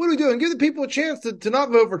 what are we doing? Give the people a chance to not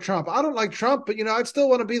vote for Trump. I don't like Trump, but, I'd still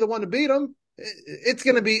want to be the one to beat him. It's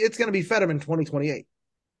going to be Fetterman 2028.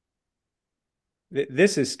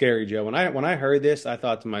 This is scary, Joe. When I heard this, I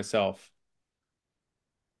thought to myself,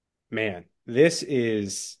 man, this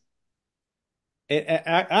is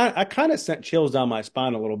I kind of sent chills down my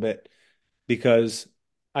spine a little bit because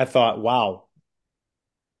I thought, wow,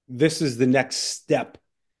 this is the next step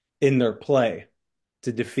in their play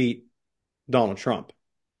to defeat Donald Trump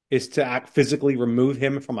is to act physically remove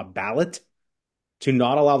him from a ballot, to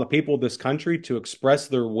not allow the people of this country to express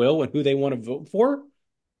their will and who they want to vote for.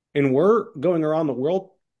 And we're going around the world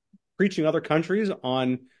preaching other countries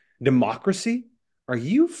on democracy. Are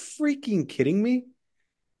you freaking kidding me?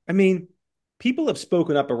 I mean, people have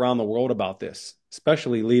spoken up around the world about this,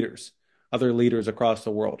 especially leaders, other leaders across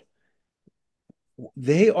the world.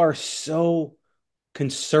 They are so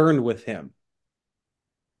concerned with him.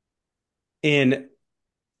 And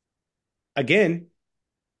again,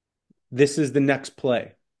 this is the next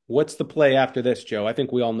play. What's the play after this, Joe? I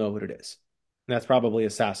think we all know what it is. And that's probably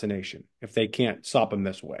assassination if they can't stop him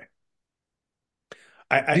this way.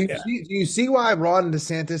 Do you see why Ron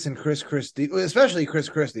DeSantis and Chris Christie, especially Chris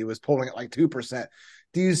Christie, was polling at like 2%?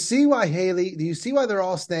 Do you see why Haley? Do you see why they're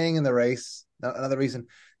all staying in the race? Another reason.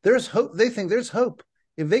 There's hope. They think there's hope.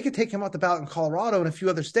 If they could take him off the ballot in Colorado and a few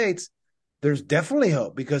other states, there's definitely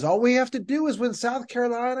hope because all we have to do is win South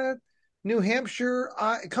Carolina, New Hampshire,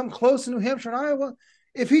 come close to New Hampshire and Iowa.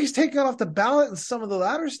 If he's taken off the ballot in some of the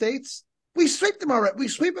latter states, we sweep them already. We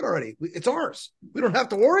sweep it already. It's ours. We don't have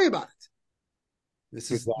to worry about it.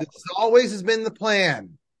 This always has been the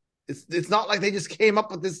plan. It's not like they just came up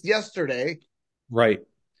with this yesterday. Right.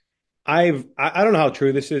 I don't know how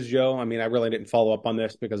true this is, Joe. I mean, I really didn't follow up on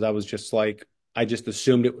this because I was just like I just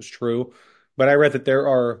assumed it was true. But I read that there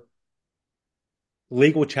are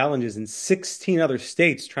legal challenges in 16 other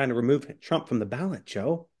states trying to remove Trump from the ballot,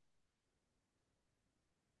 Joe.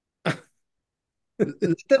 Let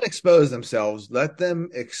them expose themselves. Let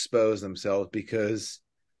them expose themselves because,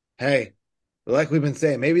 hey, like we've been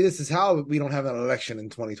saying, maybe this is how we don't have an election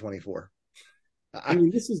in 2024. I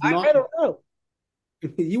mean, this is not. I don't know.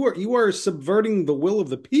 You are subverting the will of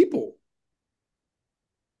the people.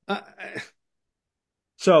 Uh,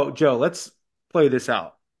 so, Joe, let's play this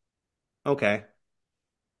out. Okay,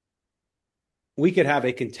 we could have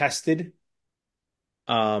a contested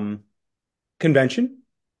um, convention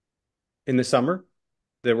in the summer,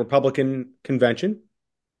 the Republican convention.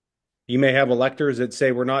 You may have electors that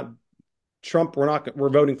say we're not Trump, we're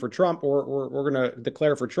voting for Trump, or we're going to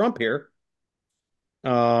declare for Trump here.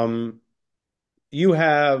 Um, you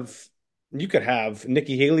have you could have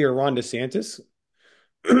Nikki Haley or Ron DeSantis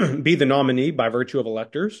be the nominee by virtue of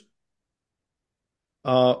electors.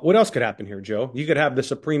 What else could happen here, Joe? You could have the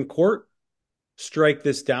Supreme Court strike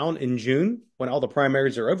this down in June when all the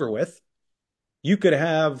primaries are over with. You could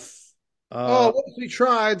have, what if we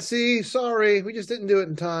tried? See, sorry, we just didn't do it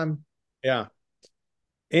in time. yeah,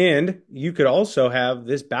 and you could also have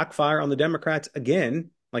this backfire on the Democrats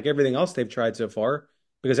again, like everything else they've tried so far,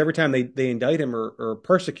 because every time they indict him or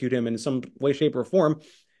persecute him in some way, shape, or form,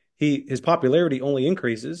 his popularity only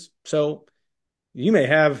increases. So you may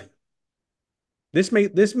have this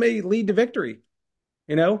may lead to victory.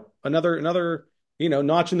 Another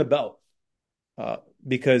notch in the belt.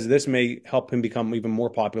 Because this may help him become even more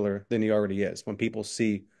popular than he already is when people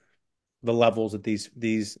see the levels that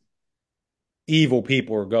these evil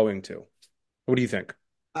people are going to. What do you think?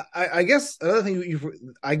 I guess another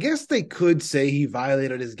thing I guess they could say he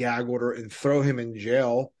violated his gag order and throw him in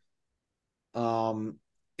jail.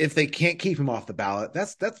 If they can't keep him off the ballot,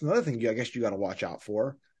 that's another thing I guess you got to watch out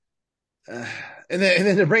for. And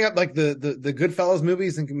then to bring up like the Goodfellas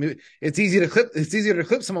movies, and it's easier to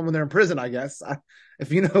clip someone when they're in prison, I guess,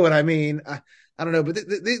 if you know what I mean. I don't know, but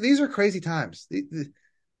these are crazy times.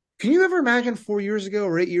 Can you ever imagine 4 years ago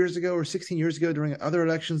or 8 years ago or 16 years ago during other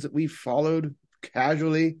elections that we followed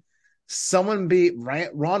casually,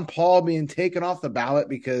 Ron Paul being taken off the ballot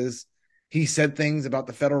because he said things about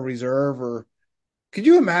the Federal Reserve? Or could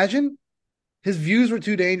you imagine his views were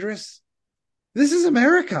too dangerous? This is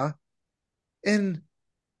America. And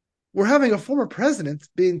we're having a former president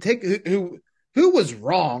being taken who was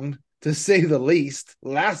wronged, to say the least,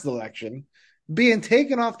 last election, being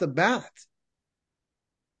taken off the ballot.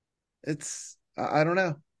 It's I don't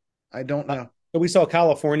know. I don't know. So we saw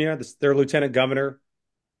California, their lieutenant governor,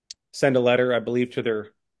 send a letter, I believe, to their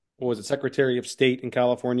Secretary of State in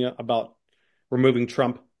California about removing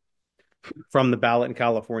Trump from the ballot in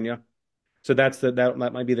California. So that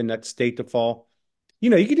might be the next state to fall. You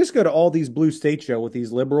could just go to all these blue states, Joe, with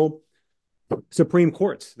these liberal Supreme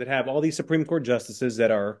Courts that have all these Supreme Court justices that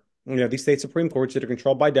are, these state Supreme Courts that are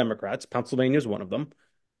controlled by Democrats. Pennsylvania is one of them.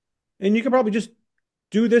 And you could probably just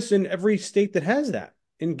do this in every state that has that.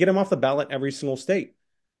 and get him off the ballot in every single state.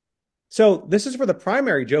 So this is for the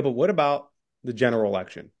primary, Joe, but what about the general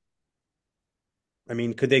election? I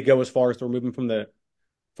mean, could they go as far as to remove him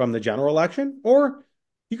from the general election? Or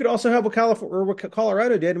you could also have what California or what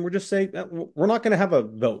Colorado did, and we're just saying we're not going to have a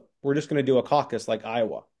vote. We're just going to do a caucus like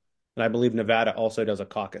Iowa. And I believe Nevada also does a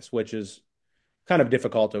caucus, which is kind of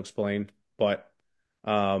difficult to explain. But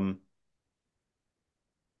I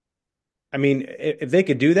mean, if they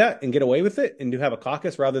could do that and get away with it and do have a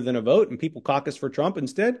caucus rather than a vote and people caucus for Trump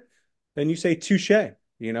instead, then you say touche,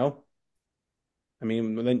 you know? I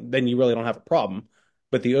mean, then you really don't have a problem.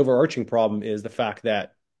 But the overarching problem is the fact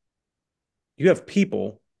that you have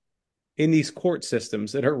people in these court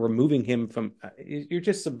systems that are removing him from, you're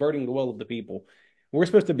just subverting the will of the people. We're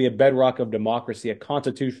supposed to be a bedrock of democracy, a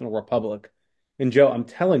constitutional republic. And Joe, I'm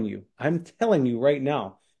telling you right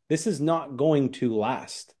now, this is not going to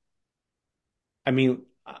last. I mean,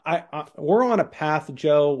 we're on a path,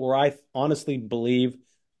 Joe, where I honestly believe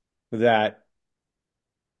that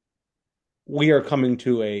we are coming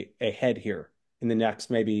to a head here in the next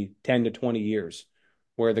maybe 10 to 20 years,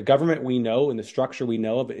 where the government we know and the structure we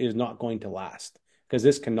know of is not going to last because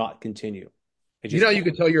this cannot continue. You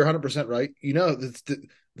can tell you're 100% right.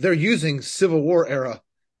 They're using Civil War era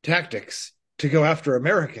tactics to go after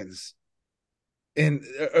Americans. And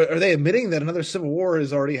are they admitting that another civil war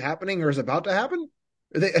is already happening or is about to happen?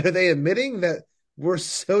 Are they admitting that we're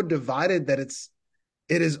so divided that it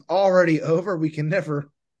is already over? We can never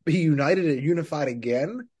be united and unified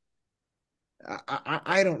again.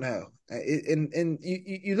 I don't know. And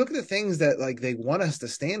you look at the things that like they want us to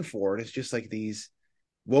stand for, and it's just like these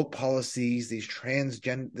woke policies, this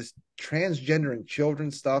transgendering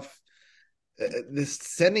children stuff, this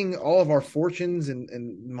sending all of our fortunes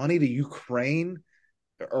and money to Ukraine.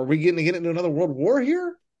 Are we going to get into another world war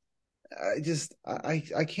here?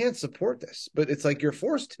 I can't support this, but it's like you're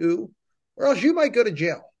forced to, or else you might go to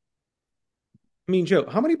jail. I mean, Joe,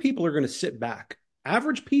 how many people are going to sit back?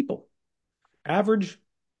 Average people, average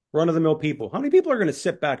run of the mill people. How many people are going to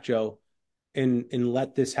sit back, Joe, and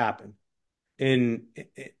let this happen? And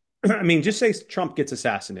I mean, just say Trump gets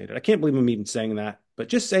assassinated. I can't believe I'm even saying that, but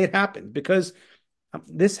just say it happened because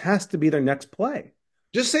this has to be their next play.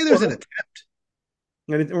 Just say there's an attempt.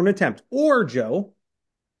 Or an attempt. Or, Joe,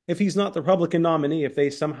 if he's not the Republican nominee, if they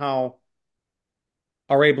somehow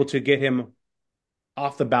are able to get him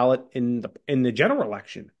off the ballot in the general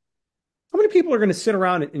election, how many people are going to sit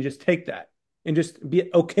around and just take that and just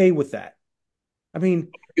be okay with that? I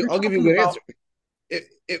mean, I'll give you a good answer.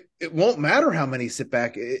 It won't matter how many sit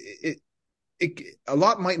back. A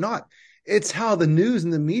lot might not. It's how the news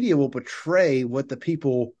and the media will portray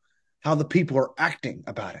how the people are acting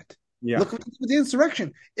about it. Yeah. Look with the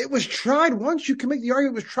insurrection. It was tried once. You can make the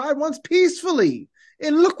argument it was tried once peacefully.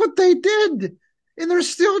 And look what they did. And they're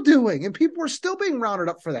still doing. And people are still being rounded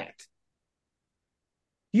up for that.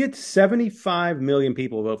 You had 75 million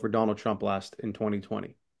people vote for Donald Trump last in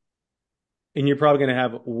 2020. And you're probably going to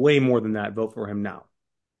have way more than that vote for him now.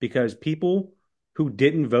 Because people who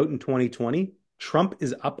didn't vote in 2020, Trump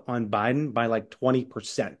is up on Biden by like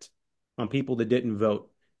 20% on people that didn't vote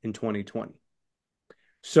in 2020.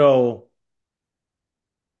 So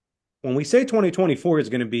when we say 2024 is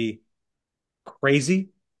going to be crazy,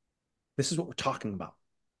 this is what we're talking about.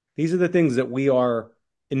 These are the things that we are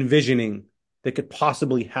envisioning that could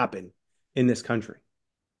possibly happen in this country.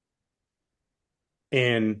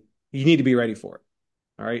 And you need to be ready for it.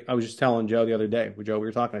 All right. I was just telling Joe the other day, Joe, we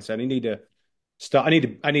were talking. I said, I need to stop. I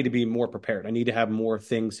need to be more prepared. I need to have more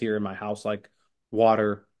things here in my house, like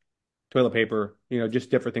water, toilet paper,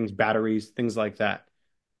 just different things, batteries, things like that.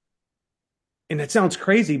 And that sounds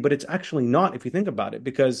crazy, but it's actually not if you think about it,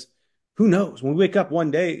 because who knows? When we wake up one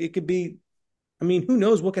day, it could be, who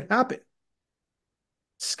knows what could happen?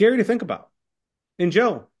 It's scary to think about. And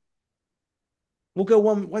Joe, we'll go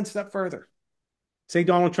one step further. Say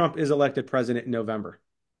Donald Trump is elected president in November,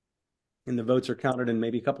 and the votes are counted in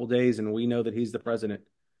maybe a couple of days, and we know that he's the president.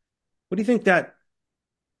 What do you think that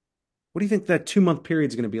 2-month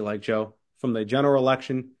period is going to be like, Joe, from the general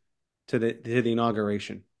election to the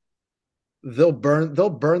inauguration? They'll burn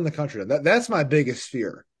the country. That's my biggest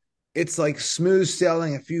fear. It's like smooth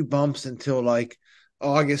sailing, a few bumps until like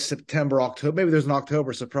August, September, October. Maybe there's an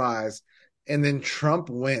October surprise, and then Trump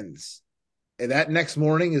wins. And that next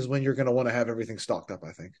morning is when you're going to want to have everything stocked up,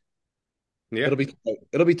 I think. Yeah. It'll be too late.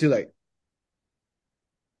 It'll be too late.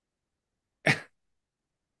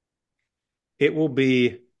 It will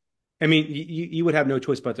be. You would have no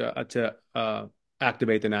choice but to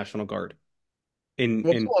activate the National Guard.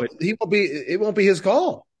 It won't be his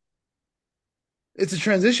call. It's a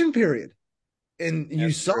transition period. And you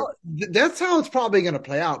That's saw true. that's how it's probably going to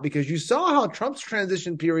play out, because you saw how Trump's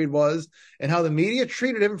transition period was and how the media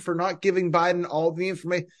treated him for not giving Biden all the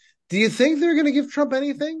information. Do you think they're going to give Trump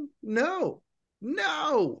anything? No,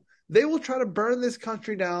 no. They will try to burn this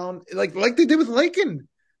country down like they did with Lincoln.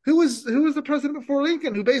 Who was the president before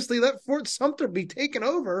Lincoln, who basically let Fort Sumter be taken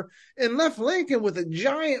over and left Lincoln with a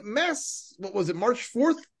giant mess? What was it, March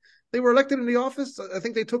 4th? They were elected in the office. I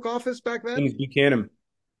think they took office back then. James Buchanan.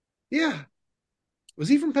 Yeah, was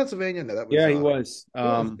he from Pennsylvania? No, that was Yeah, he was. he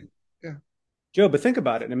was. Yeah. Joe, but think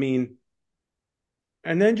about it. I mean,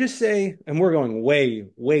 and then just say, and we're going way,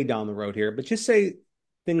 way down the road here, but just say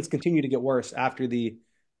things continue to get worse after the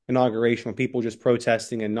inauguration, when people just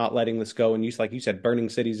protesting and not letting this go, and like you said, burning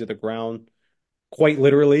cities to the ground, quite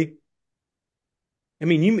literally. I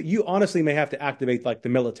mean, you honestly may have to activate like the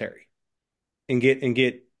military and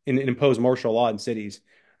impose martial law in cities,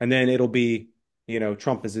 and then it'll be,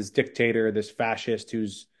 Trump is this dictator, this fascist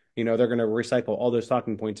who's, they're going to recycle all those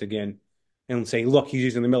talking points again and say, look, he's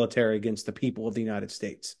using the military against the people of the United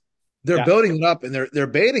States. They're Yeah. building it up, and they're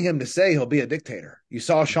baiting him to say he'll be a dictator. You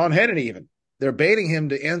saw Sean Hannity even. They're baiting him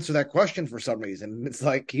to answer that question for some reason. It's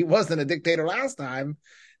like he wasn't a dictator last time.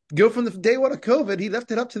 Go from the day one of COVID, he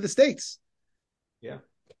left it up to the states. Yeah.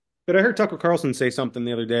 But I heard Tucker Carlson say something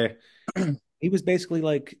the other day. He was basically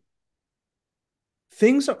like,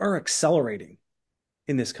 things are accelerating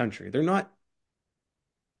in this country. They're not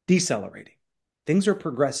decelerating. Things are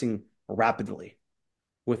progressing rapidly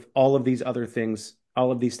with all of these other things,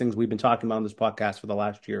 all of these things we've been talking about on this podcast for the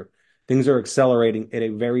last year. Things are accelerating at a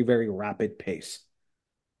very, very rapid pace.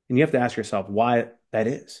 And you have to ask yourself why that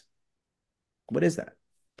is. What is that?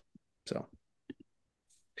 So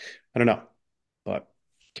I don't know. But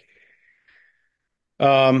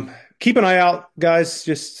keep an eye out, guys.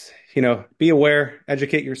 Just, be aware,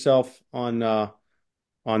 educate yourself on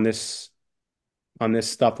this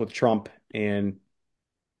stuff with Trump, and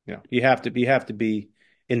you have to be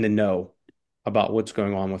in the know about what's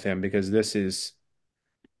going on with him, because this is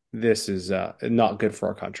not good for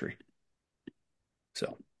our country.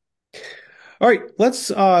 So, all right,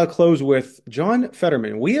 let's close with John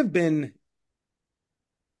Fetterman. We have been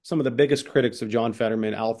some of the biggest critics of John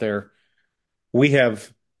Fetterman out there. We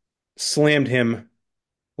have slammed him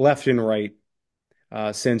left and right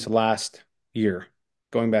since last year,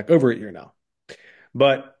 going back over a year now.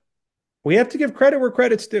 But we have to give credit where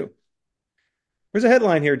credit's due. There's a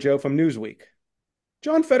headline here, Joe, from Newsweek.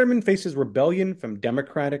 John Fetterman faces rebellion from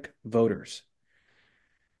Democratic voters.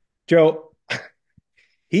 Joe,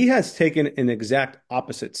 he has taken an exact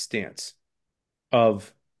opposite stance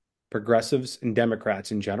of progressives and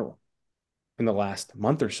Democrats in general in the last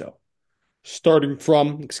month or so. Starting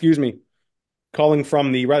from, calling for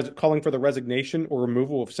the resignation or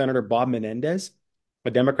removal of Senator Bob Menendez, a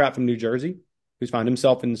Democrat from New Jersey, who's found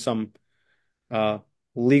himself in some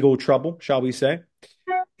legal trouble, shall we say.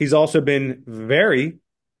 He's also been very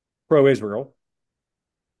pro-Israel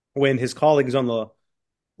when his colleagues on the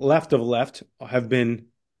left of left have been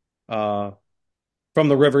from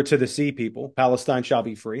the river to the sea people. Palestine shall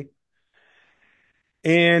be free.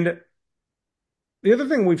 And the other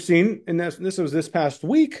thing we've seen, and this was this past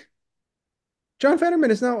week, John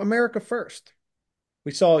Fetterman is now America First.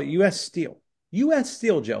 We saw U.S. Steel. U.S.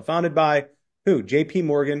 Steel, Joe, founded by who? J.P.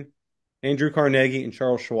 Morgan, Andrew Carnegie, and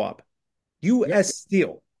Charles Schwab. U.S.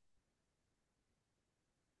 Steel.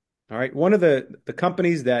 All right. One of the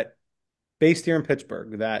companies that based here in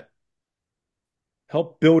Pittsburgh that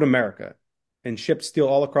helped build America and shipped steel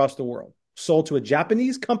all across the world, sold to a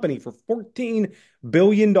Japanese company for $14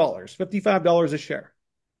 billion, $55 a share.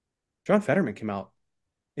 John Fetterman came out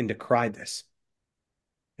and decried this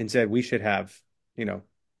and said we should have,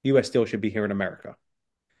 U.S. Steel should be here in America.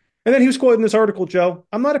 And then he was quoted in this article, Joe,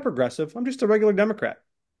 I'm not a progressive. I'm just a regular Democrat,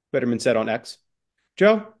 Fetterman said on X.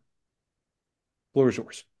 Joe, floor is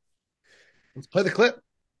yours. Let's play the clip.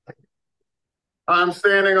 I'm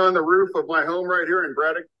standing on the roof of my home right here in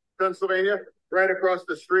Braddock, Pennsylvania, right across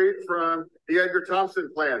the street from the Edgar Thompson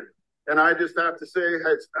plant. And I just have to say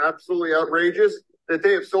it's absolutely outrageous that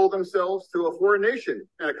they have sold themselves to a foreign nation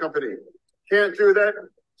and a company. Can't do that.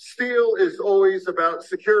 Steel is always about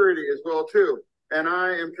security as well, too. And I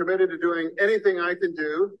am committed to doing anything I can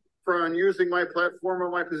do from using my platform or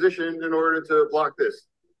my position in order to block this.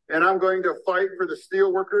 And I'm going to fight for the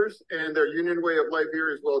steel workers and their union way of life here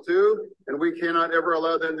as well, too. And we cannot ever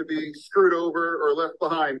allow them to be screwed over or left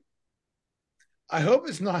behind. I hope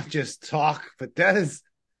it's not just talk, but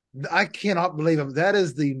I cannot believe him. That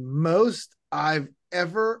is the most I've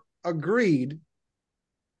ever agreed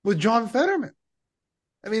with John Fetterman.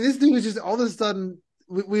 I mean, this dude was just all of a sudden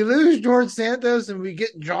we lose George Santos and we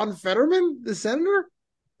get John Fetterman, the senator,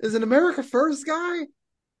 is an America First guy.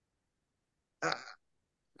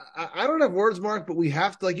 I don't have words, Mark, but we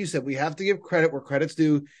have to, like you said, we have to give credit where credit's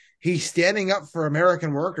due. He's standing up for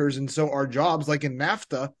American workers, and so our jobs, like in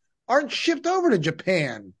NAFTA, aren't shipped over to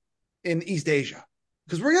Japan in East Asia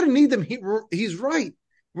because we're going to need them. He's right.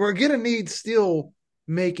 We're going to need steel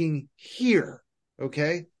making here.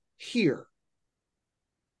 Okay, here.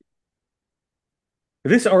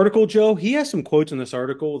 This article, Joe, he has some quotes in this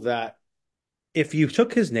article that if you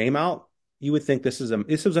took his name out, you would think this is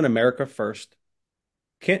an America First.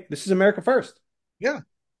 This is America First. Yeah.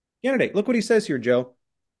 Candidate. Look what he says here, Joe.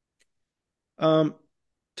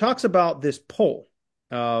 Talks about this poll.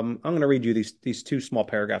 I'm going to read you these two small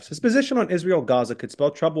paragraphs. His position on Israel-Gaza could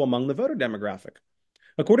spell trouble among the voter demographic.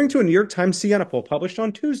 According to a New York Times Siena poll published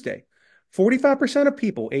on Tuesday, 45% of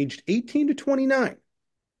people aged 18 to 29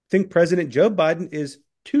 think President Joe Biden is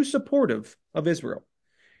too supportive of Israel.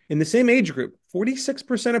 In the same age group,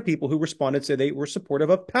 46% of people who responded said they were supportive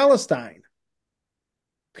of Palestine,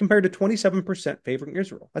 compared to 27% favoring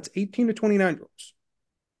Israel. That's 18 to 29-year-olds.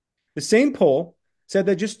 The same poll said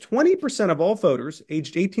that just 20% of all voters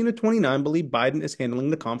aged 18 to 29 believe Biden is handling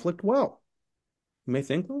the conflict well. You may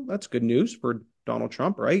think, well, that's good news for Donald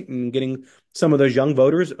Trump, right? And getting some of those young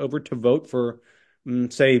voters over to vote for,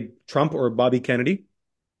 say, Trump or Bobby Kennedy.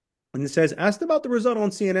 And it says, asked about the result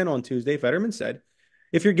on CNN on Tuesday, Fetterman said,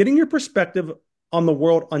 if you're getting your perspective on the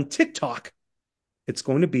world on TikTok, it's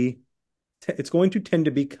going to tend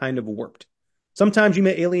to be kind of warped. Sometimes you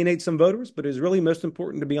may alienate some voters, but it is really most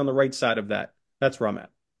important to be on the right side of that. That's where I'm at.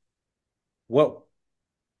 Whoa.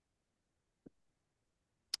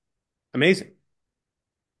 Amazing.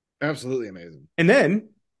 Absolutely amazing. And then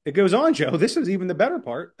it goes on, Joe. This is even the better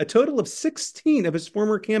part. A total of 16 of his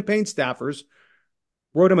former campaign staffers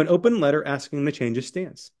wrote him an open letter asking him to change his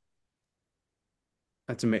stance.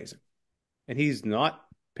 That's amazing. And he's not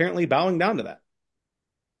apparently bowing down to that.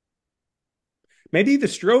 Maybe the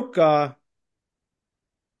stroke turned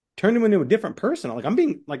him into a different person. Like, I'm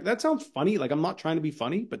being, like, that sounds funny. Like, I'm not trying to be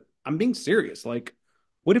funny, but I'm being serious. Like,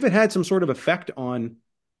 what if it had some sort of effect on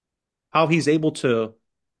how he's able to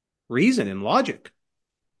reason and logic?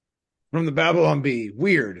 From the Babylon Bee,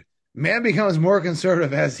 weird. Man becomes more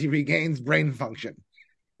conservative as he regains brain function.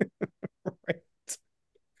 Right.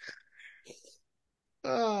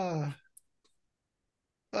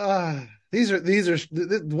 These are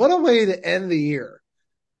what a way to end the year.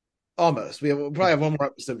 Almost. We'll probably have one more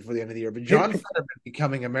episode before the end of the year. But John Fetterman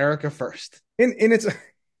becoming America First. And it's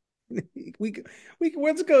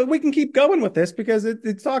let's go. We can keep going with this because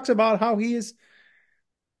it talks about how he's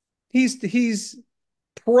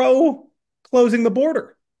pro closing the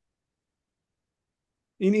border.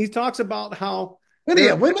 And he talks about how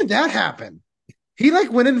when did that happen? He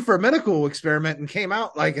went in for a medical experiment and came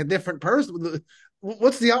out like a different person.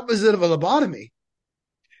 What's the opposite of a lobotomy?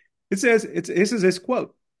 It says this is his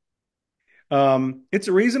quote. It's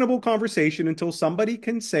a reasonable conversation until somebody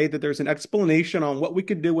can say that there's an explanation on what we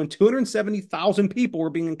could do when 270,000 people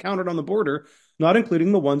were being encountered on the border, not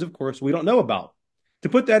including the ones, of course, we don't know about. To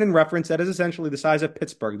put that in reference, that is essentially the size of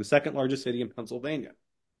Pittsburgh, the second largest city in Pennsylvania.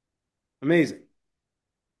 Amazing.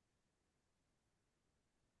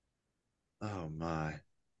 Oh my.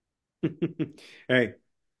 Hey,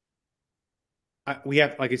 we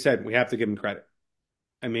have, like I said, we have to give him credit.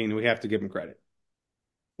 I mean, we have to give him credit.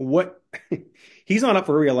 What he's not up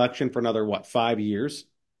for re-election for another 5 years.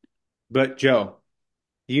 But Joe,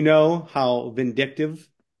 you know how vindictive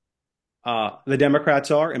the Democrats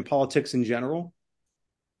are in politics in general,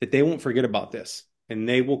 that they won't forget about this, and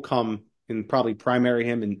they will come and probably primary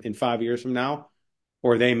him in 5 years from now,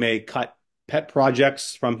 or they may cut pet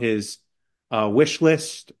projects from his wish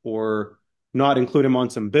list or not include him on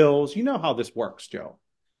some bills. You know how this works, Joe.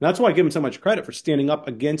 And that's why I give him so much credit for standing up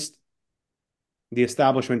against the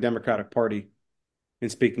establishment Democratic Party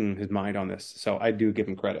and speaking his mind on this. So I do give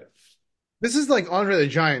him credit. This is like Andre the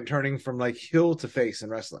Giant turning from heel to face in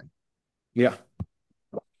wrestling. Yeah.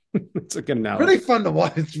 It's a good analogy. Really fun to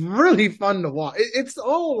watch. It's really fun to watch. It's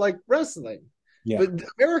all like wrestling. Yeah. But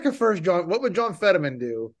America First, John, what would John Fetterman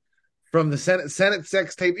do from the Senate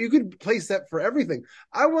sex tape? You could place that for everything.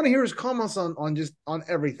 I want to hear his comments on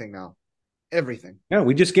everything now. Everything. Yeah,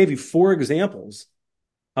 we just gave you 4 examples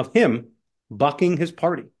of him bucking his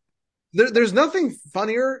party. There's nothing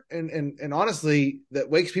funnier and honestly that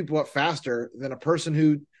wakes people up faster than a person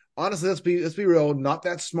who, honestly, let's be real, not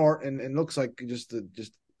that smart and looks like just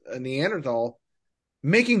a Neanderthal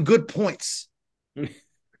making good points. Right.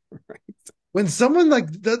 When someone you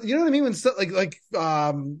know what I mean?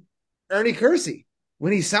 When Ernie Kersey,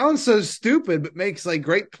 when he sounds so stupid but makes like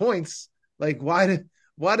great points. Like why did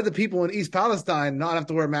the people in East Palestine not have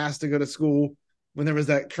to wear masks to go to school when there was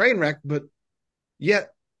that train wreck? But yet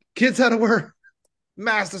kids had to wear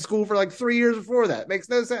masks to school for like 3 years before that. Makes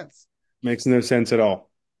no sense. Makes no sense at all.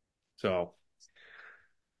 So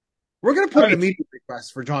We're gonna all put an right. immediate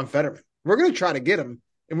request for John Fetterman. We're gonna try to get him,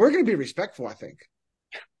 and we're gonna be respectful, I think.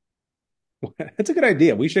 That's a good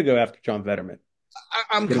idea. We should go after John Fetterman.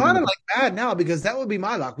 I'm Get him on kind of the- like mad now because that would be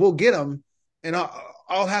my luck. We'll get him, and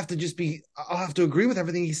I'll have to I'll have to agree with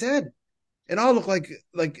everything he said, and I'll look like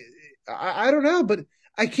I don't know, but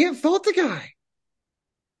I can't fault the guy.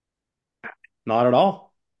 Not at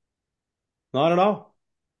all. Not at all.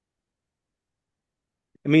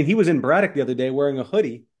 I mean, he was in Braddock the other day wearing a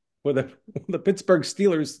hoodie with the Pittsburgh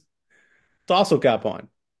Steelers tassel cap on.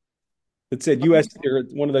 It said U.S. or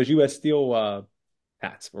one of those U.S. Steel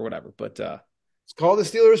hats or whatever. But It's called the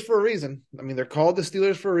Steelers for a reason. I mean, they're called the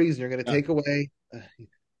Steelers for a reason. You're going to yeah. take away.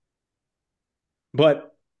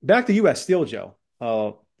 But back to U.S. Steel, Joe.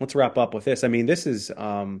 Let's wrap up with this. I mean, this is.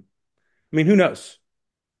 I mean, who knows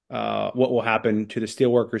what will happen to the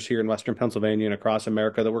steel workers here in Western Pennsylvania and across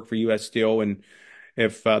America that work for U.S. Steel, and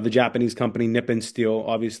if the Japanese company Nippon Steel,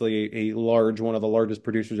 obviously one of the largest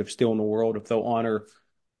producers of steel in the world, if they'll honor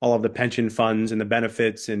all of the pension funds and the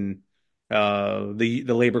benefits and the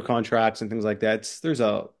labor contracts and things like that. There's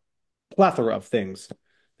a plethora of things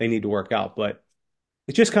they need to work out, but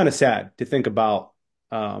it's just kind of sad to think about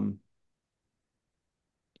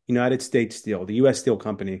United States Steel, the U.S. Steel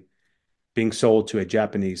company, being sold to a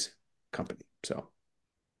Japanese company. So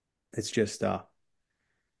it's just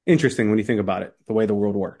interesting when you think about it, the way the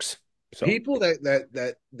world works. So People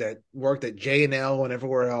that worked at J&L and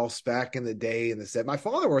everywhere else back in the day, and my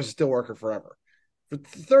father was a steel worker forever, for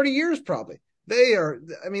 30 years probably. They are.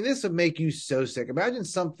 I mean, this would make you so sick. Imagine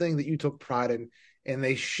something that you took pride in, and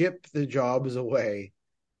they ship the jobs away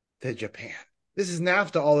to Japan. This is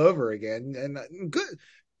NAFTA all over again, and good.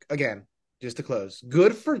 Again, just to close,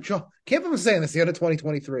 good for John. Can't believe I'm saying this. The end of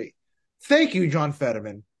 2023. Thank you, John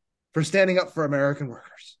Fetterman, for standing up for American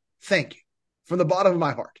workers. Thank you from the bottom of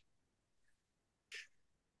my heart.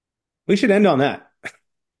 we should end on that.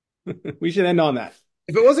 We should end on that.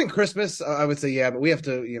 If it wasn't Christmas, I would say yeah, but we have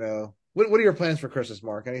to, what are your plans for Christmas,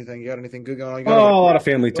 Mark? Anything? You got anything good going on? Oh, a lot of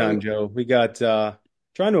family time, Joe. We got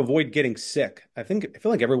trying to avoid getting sick. I feel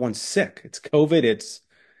like everyone's sick. It's COVID, it's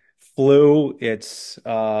flu, it's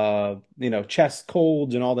chest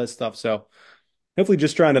colds and all that stuff. So hopefully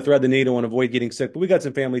just trying to thread the needle and avoid getting sick. But we got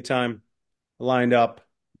some family time lined up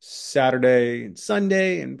Saturday and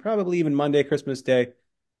Sunday and probably even Monday, Christmas Day.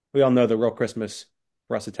 We all know the real Christmas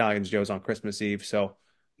for us Italians, Joe's on Christmas Eve. So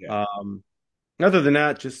Yeah. other than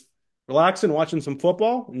that, just relaxing, watching some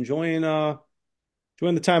football, enjoying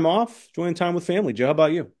the time off, enjoying time with family. Joe, how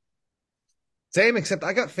about you? Same, except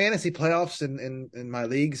I got fantasy playoffs in my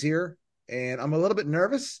leagues here, and I'm a little bit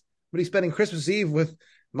nervous. But he's spending Christmas Eve with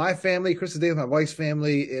my family, Christmas Day with my wife's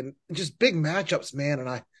family, and just big matchups, man. And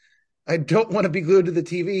I don't want to be glued to the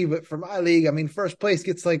TV, but for my league, I mean, first place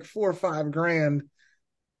gets like 4 or 5 grand.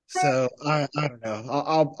 So I don't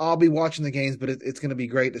know. I'll be watching the games, but it's going to be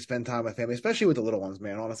great to spend time with family, especially with the little ones,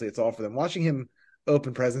 man. Honestly, it's all for them. Watching him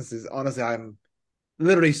open presents is honestly, I'm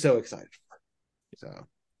literally so excited for it. So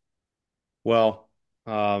Well,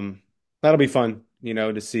 that'll be fun,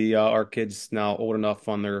 to see our kids now old enough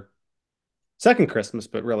on their second Christmas,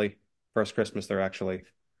 but really first Christmas, they're actually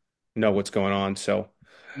know what's going on. So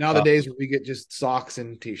now the days where we get just socks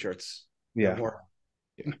and t-shirts. yeah. No more.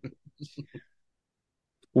 Yeah.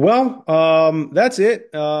 Well, that's it.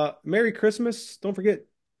 Merry Christmas. Don't forget,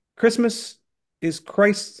 Christmas is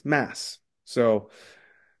Christ's Mass. So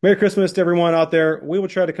Merry Christmas to everyone out there. We will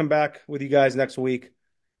try to come back with you guys next week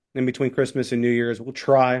in between Christmas and New Year's. We'll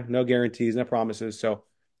try. No guarantees, no promises. So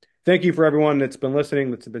thank you for everyone that's been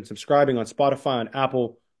listening, that's been subscribing on Spotify and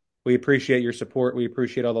Apple. We appreciate your support. We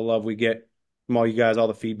appreciate all the love we get from all you guys, all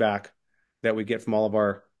the feedback that we get from all of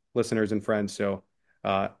our listeners and friends. So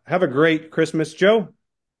have a great Christmas. Joe,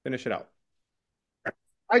 finish it out.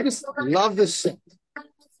 I just love this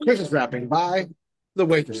Christmas wrapping by the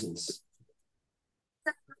waitresses.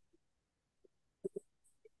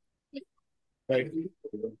 Right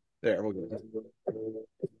there, we'll go.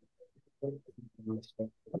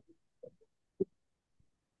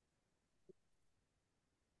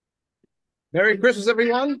 Merry Christmas,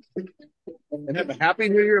 everyone, and have a happy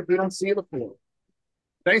New Year if we don't see you before.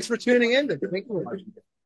 Thanks for tuning in. Thank you for watching.